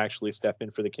could actually step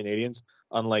in for the Canadians,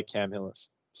 unlike Cam Hillis.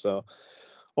 So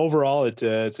overall, it's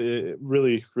a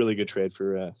really really good trade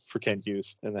for Kent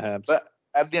Hughes and the Habs. But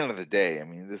at the end of the day, I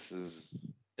mean, It's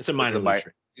a minor league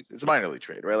trade. It's a minor league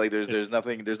trade, right? Like there's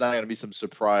nothing. There's not going to be some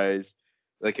surprise.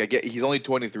 Like I get, he's only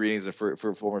 23 and he's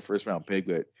a former first round pick,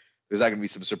 but there's not going to be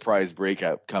some surprise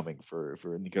breakout coming for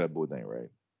Nicolas Baudin, right?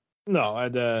 No, I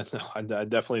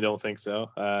definitely don't think so.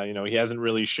 He hasn't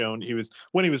really shown.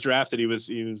 When he was drafted, he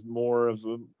was more of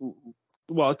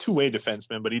a two-way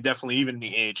defenseman, but he definitely, even in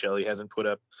the AHL, he hasn't put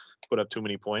up too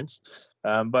many points.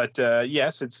 But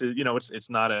yes, it's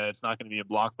not going to be a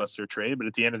blockbuster trade, but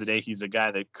at the end of the day, he's a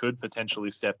guy that could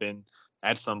potentially step in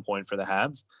at some point for the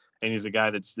Habs, and he's a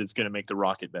guy that's going to make the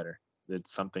Rocket better.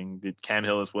 That's something that Cam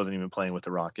Hillis wasn't even playing with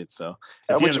the Rocket. So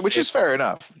which is fair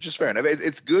enough.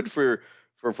 It's good for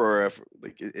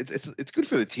like it's good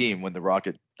for the team when the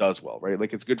Rocket does well, right?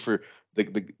 Like it's good for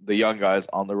the young guys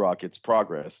on the Rocket's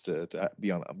progress to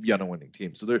be on a winning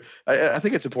team. So I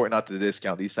think it's important not to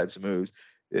discount these types of moves.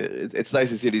 It's nice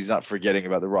to see that he's not forgetting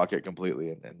about the Rocket completely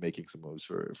and making some moves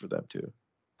for them too.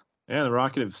 Yeah, the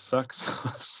Rocket have sucked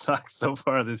so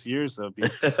far this year, so they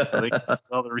can use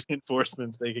all the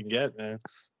reinforcements they can get, man.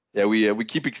 Yeah, we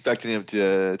keep expecting him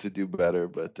to do better,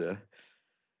 but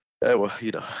well,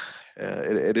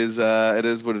 it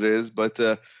is what it is. But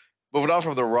moving on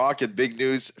from the Rocket, big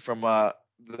news from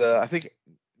the I think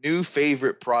new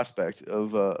favorite prospect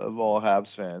of all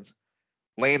Habs fans,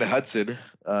 Lane Hudson,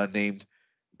 named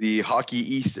the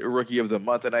Hockey East Rookie of the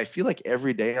Month, and I feel like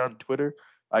every day on Twitter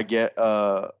I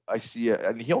see it,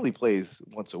 and he only plays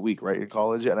once a week, right, in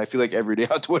college, and I feel like every day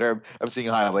on Twitter I'm seeing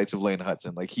highlights of Lane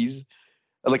Hudson. Like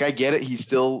I get it, he's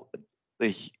still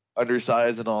like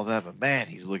undersized and all that, but man,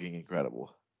 he's looking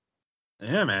incredible.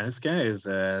 Yeah, man, this guy is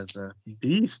a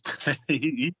beast.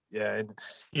 And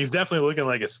he's definitely looking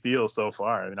like a steal so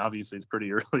far. I mean, obviously it's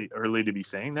pretty early to be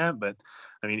saying that, but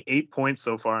I mean, 8 points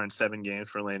so far in 7 games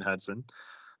for Lane Hudson.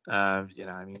 I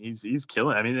mean, he's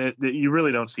killing. I mean, you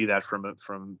really don't see that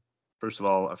from first of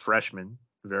all a freshman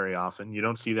very often. You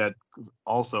don't see that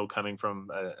also coming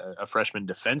from a freshman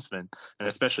defenseman, and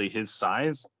especially his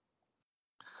size.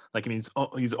 Like, I mean,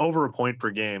 he's over a point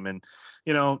per game, and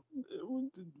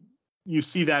you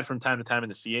see that from time to time in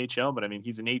the CHL, but I mean,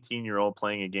 he's an 18-year-old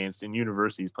playing against, in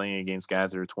universities, playing against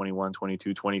guys that are 21,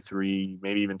 22, 23,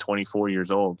 maybe even 24 years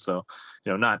old. So,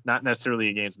 not necessarily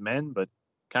against men, but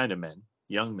kind of men.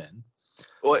 Young men.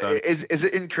 Well, so, is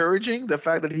it encouraging, the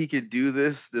fact that he could do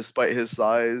this despite his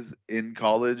size in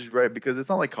college, right? Because it's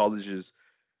not like college is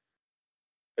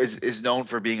known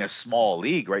for being a small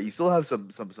league, right? You still have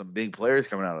some big players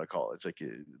coming out of college. Like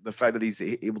the fact that he's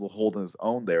able to hold his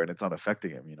own there and it's not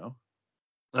affecting him,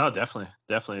 Oh, definitely.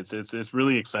 It's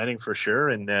really exciting for sure.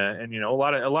 And a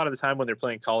lot of the time when they're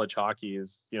playing college hockey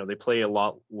is, they play a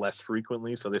lot less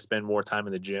frequently, so they spend more time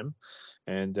in the gym.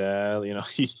 And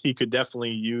he could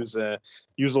definitely use a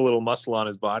little muscle on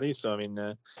his body. So I mean,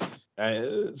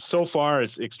 so far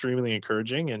it's extremely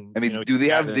encouraging. And I mean, do they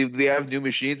have new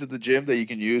machines at the gym that you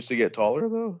can use to get taller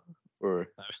though? Or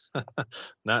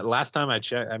not last time I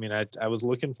checked. I mean, I was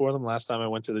looking for them last time I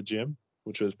went to the gym,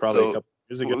 which was probably a couple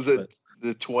years ago. What was it?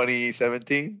 The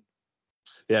 2017?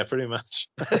 Yeah, pretty much.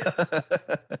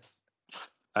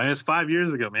 I mean, it's 5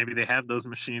 years ago. Maybe they have those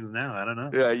machines now. I don't know.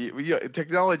 Yeah,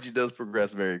 technology does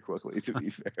progress very quickly, to be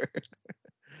fair.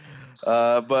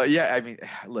 But yeah, I mean,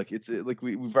 look, it's like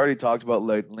we've already talked about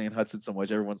Lane Hudson so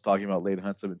much. Everyone's talking about Lane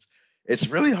Hudson. It's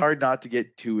really hard not to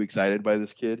get too excited by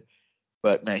this kid.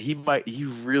 But man, he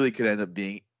really could end up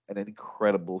being an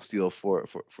incredible steal for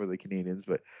the Canadians.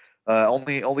 But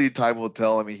only time will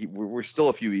tell. I mean, we're still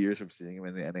a few years from seeing him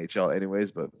in the NHL,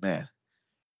 anyways. But man.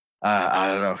 I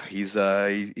don't know. He's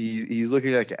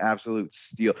looking like an absolute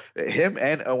steal. Him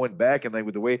and Owen Beck, and like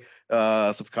with the way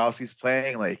Slavkovsky's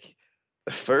playing, like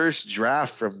the first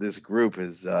draft from this group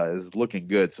is looking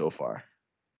good so far.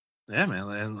 Yeah, man,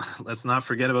 and let's not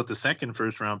forget about the second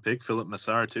first round pick, Philip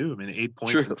Massar too. I mean, 8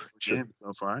 points in 4 games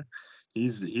so far.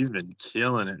 he's been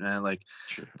killing it, man. Like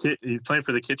Sure. he's playing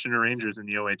for the Kitchener Rangers in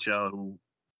the OHL, who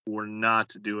were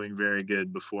not doing very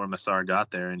good before Massar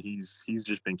got there, and he's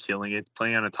just been killing it.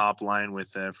 Playing on a top line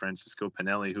with Francisco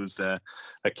Pinelli, who's a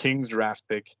Kings draft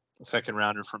pick, a second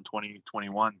rounder from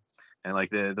 2021, and like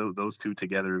those two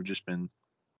together have just been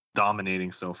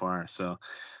dominating so far. So,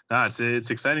 no,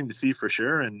 it's exciting to see for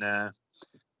sure, and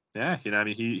yeah, I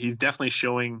mean, he's definitely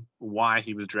showing why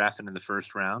he was drafted in the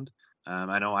first round.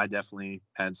 I know I definitely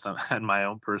had my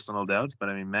own personal doubts, but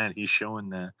I mean, man, he's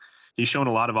showing a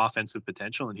lot of offensive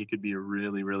potential, and he could be a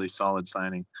really, really solid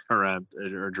signing or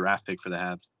draft pick for the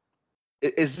Habs.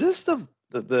 Is this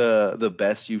the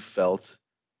best you felt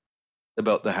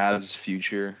about the Habs'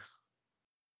 future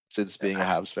since being a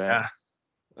Habs fan?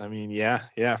 Yeah, I mean,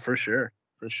 yeah, for sure.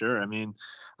 I mean,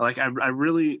 like I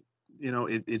really,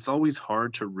 it's always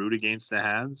hard to root against the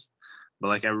Habs, but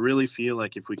like I really feel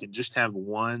like if we can just have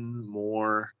one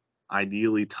more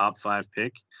ideally top 5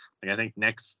 pick, like I think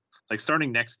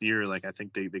starting next year, like I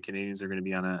think the Canadians are going to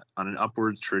be on an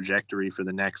upwards trajectory for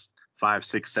the next 5,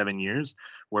 6, 7 years,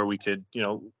 where we could,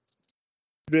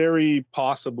 very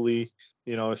possibly,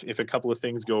 if a couple of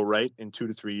things go right in 2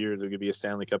 to 3 years, we could be a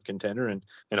Stanley Cup contender and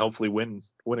hopefully win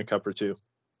a cup or two.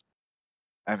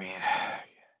 I mean,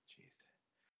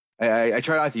 I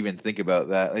try not to even think about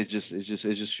that. It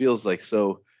just feels like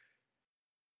so.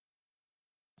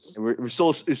 We're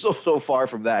so far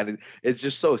from that. And it's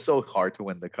just so hard to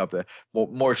win the cup.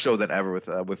 More so than ever with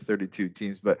 32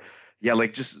 teams. But yeah,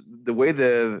 like just the way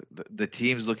the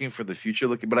teams looking for the future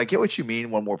looking. But I get what you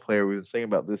mean. One more player. We've been saying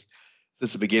about this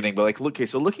since the beginning. But like, okay,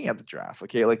 so looking at the draft,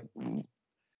 okay, like we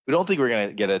don't think we're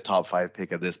gonna get a top 5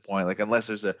 pick at this point. Like unless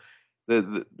there's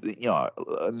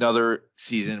another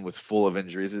season with full of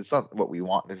injuries. It's not what we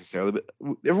want necessarily. But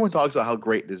everyone talks about how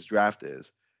great this draft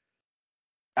is.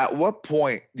 At what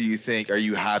point do you think are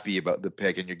you happy about the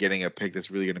pick and you're getting a pick that's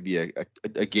really going to be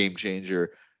a game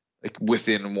changer like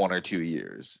within 1 or 2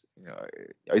 years?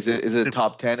 Is it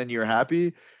top 10 and you're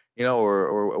happy,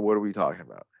 or what are we talking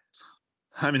about?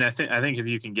 I mean, I think if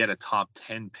you can get a top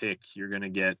 10 pick, you're going to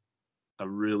get a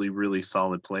really, really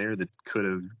solid player that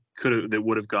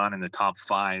would have gone in the top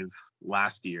 5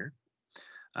 last year.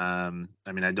 I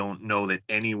mean, I don't know that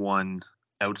anyone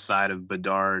outside of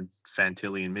Bedard,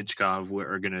 Fantilli, and Michkov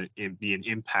are going to be an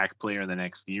impact player the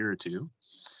next year or two.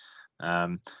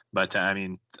 But I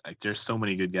mean, like, there's so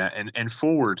many good guys and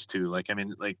forwards too. Like, I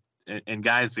mean, like, and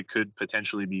guys that could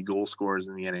potentially be goal scorers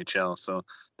in the NHL. So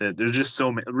there's just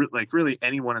so many, like really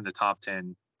anyone in the top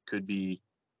 10 could be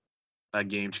a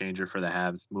game changer for the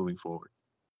Habs moving forward.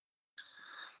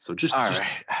 So just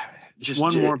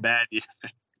one more bad year.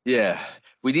 Yeah,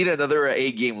 we need another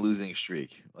 8-game losing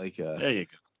streak, like there you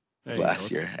go.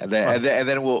 last year, and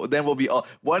then we'll be all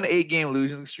 8-game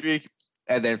losing streak,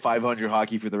 and then 500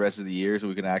 hockey for the rest of the year, so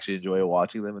we can actually enjoy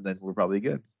watching them, and then we're probably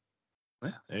good.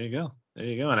 Yeah, there you go.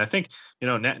 And I think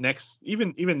next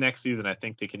even next season, I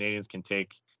think the Canadians can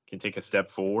take a step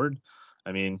forward.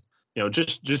 I mean,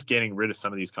 just getting rid of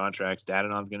some of these contracts.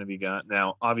 Dadonov's going to be gone.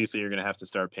 Now, obviously, you're going to have to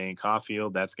start paying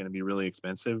Caulfield. That's going to be really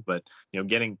expensive. But,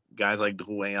 getting guys like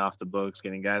Drouin off the books,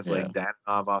 getting guys like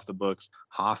Dadonov off the books,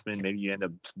 Hoffman, maybe you end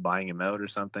up buying him out or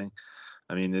something.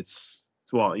 I mean,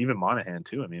 even Monahan,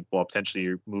 too. I mean, potentially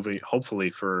you're moving, hopefully,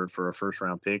 for a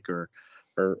first-round pick or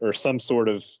some sort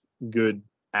of good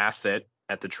asset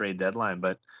at the trade deadline.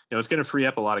 But, it's going to free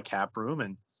up a lot of cap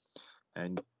room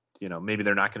and maybe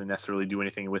they're not going to necessarily do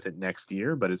anything with it next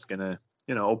year, but it's going to,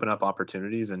 open up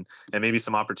opportunities and maybe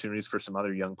some opportunities for some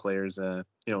other young players, in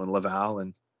Laval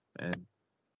and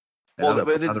well,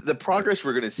 the progress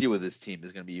we're going to see with this team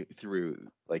is going to be through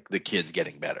like the kids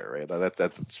getting better, right?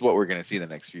 That's what we're going to see in the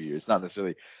next few years. Not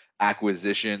necessarily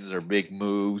acquisitions or big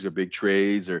moves or big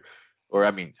trades or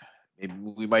I mean, maybe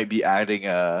we might be adding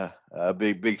a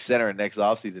big center next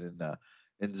offseason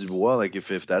in Dubois, like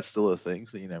if that's still a thing,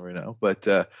 so you never know. But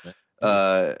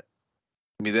I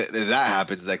mean that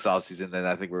happens next offseason, then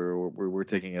I think we're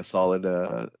taking a solid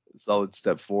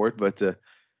step forward. But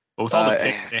with all the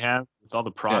picks they have, with all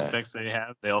the prospects they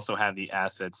have, they also have the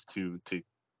assets to do,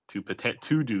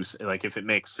 like, if it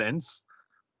makes sense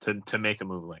to make a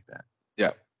move like that.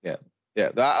 Yeah.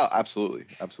 That, absolutely.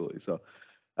 So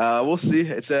we'll see.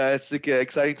 It's like an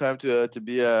exciting time to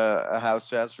be a Habs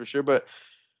fan for sure, but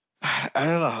I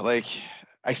don't know. Like,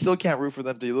 I still can't root for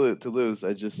them to lose.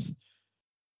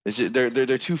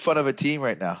 They're too fun of a team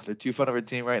right now. And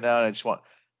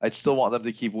I still want them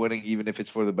to keep winning, even if it's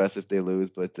for the best if they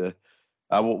lose. But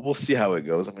we'll see how it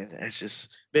goes. I mean, it's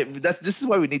just this is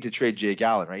why we need to trade Jake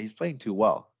Allen, right? He's playing too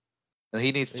well, and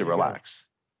he needs to relax.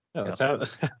 Yeah, You let's know?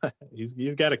 have.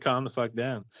 He's got to calm the fuck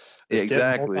down. Yeah, Just get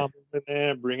exactly. Molcom in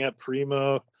there, bring up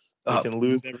Primo. We can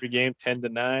lose every game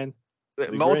 10-9.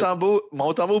 It'll be great.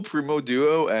 Montembeau Primo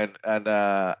duo and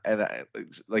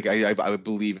like I would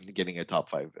believe in getting a top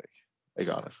 5 pick.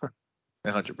 Like honestly.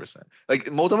 100%. Like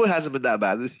Montembeau hasn't been that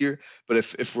bad this year, but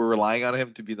if we're relying on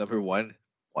him to be number one,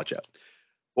 watch out.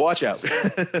 Watch out.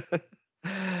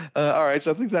 All right,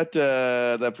 so I think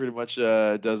that pretty much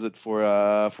does it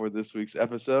for this week's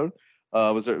episode.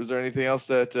 Was there anything else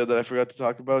that I forgot to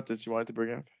talk about that you wanted to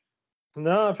bring up?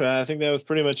 No, I think that was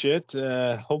pretty much it.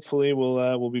 Hopefully,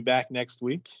 we'll be back next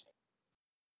week.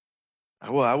 I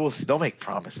will see. Don't make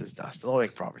promises, Dustin. Don't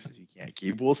make promises you can't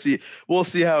keep. We'll see. We'll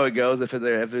see how it goes. If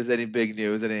there's any big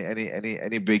news,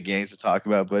 any big games to talk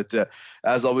about. But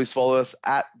as always, follow us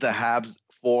at the Habs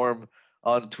Forum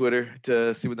on Twitter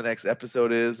to see when the next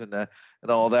episode is and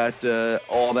all that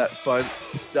fun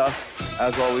stuff.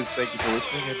 As always, thank you for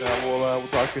listening, and we'll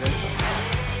talk to you next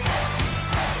time.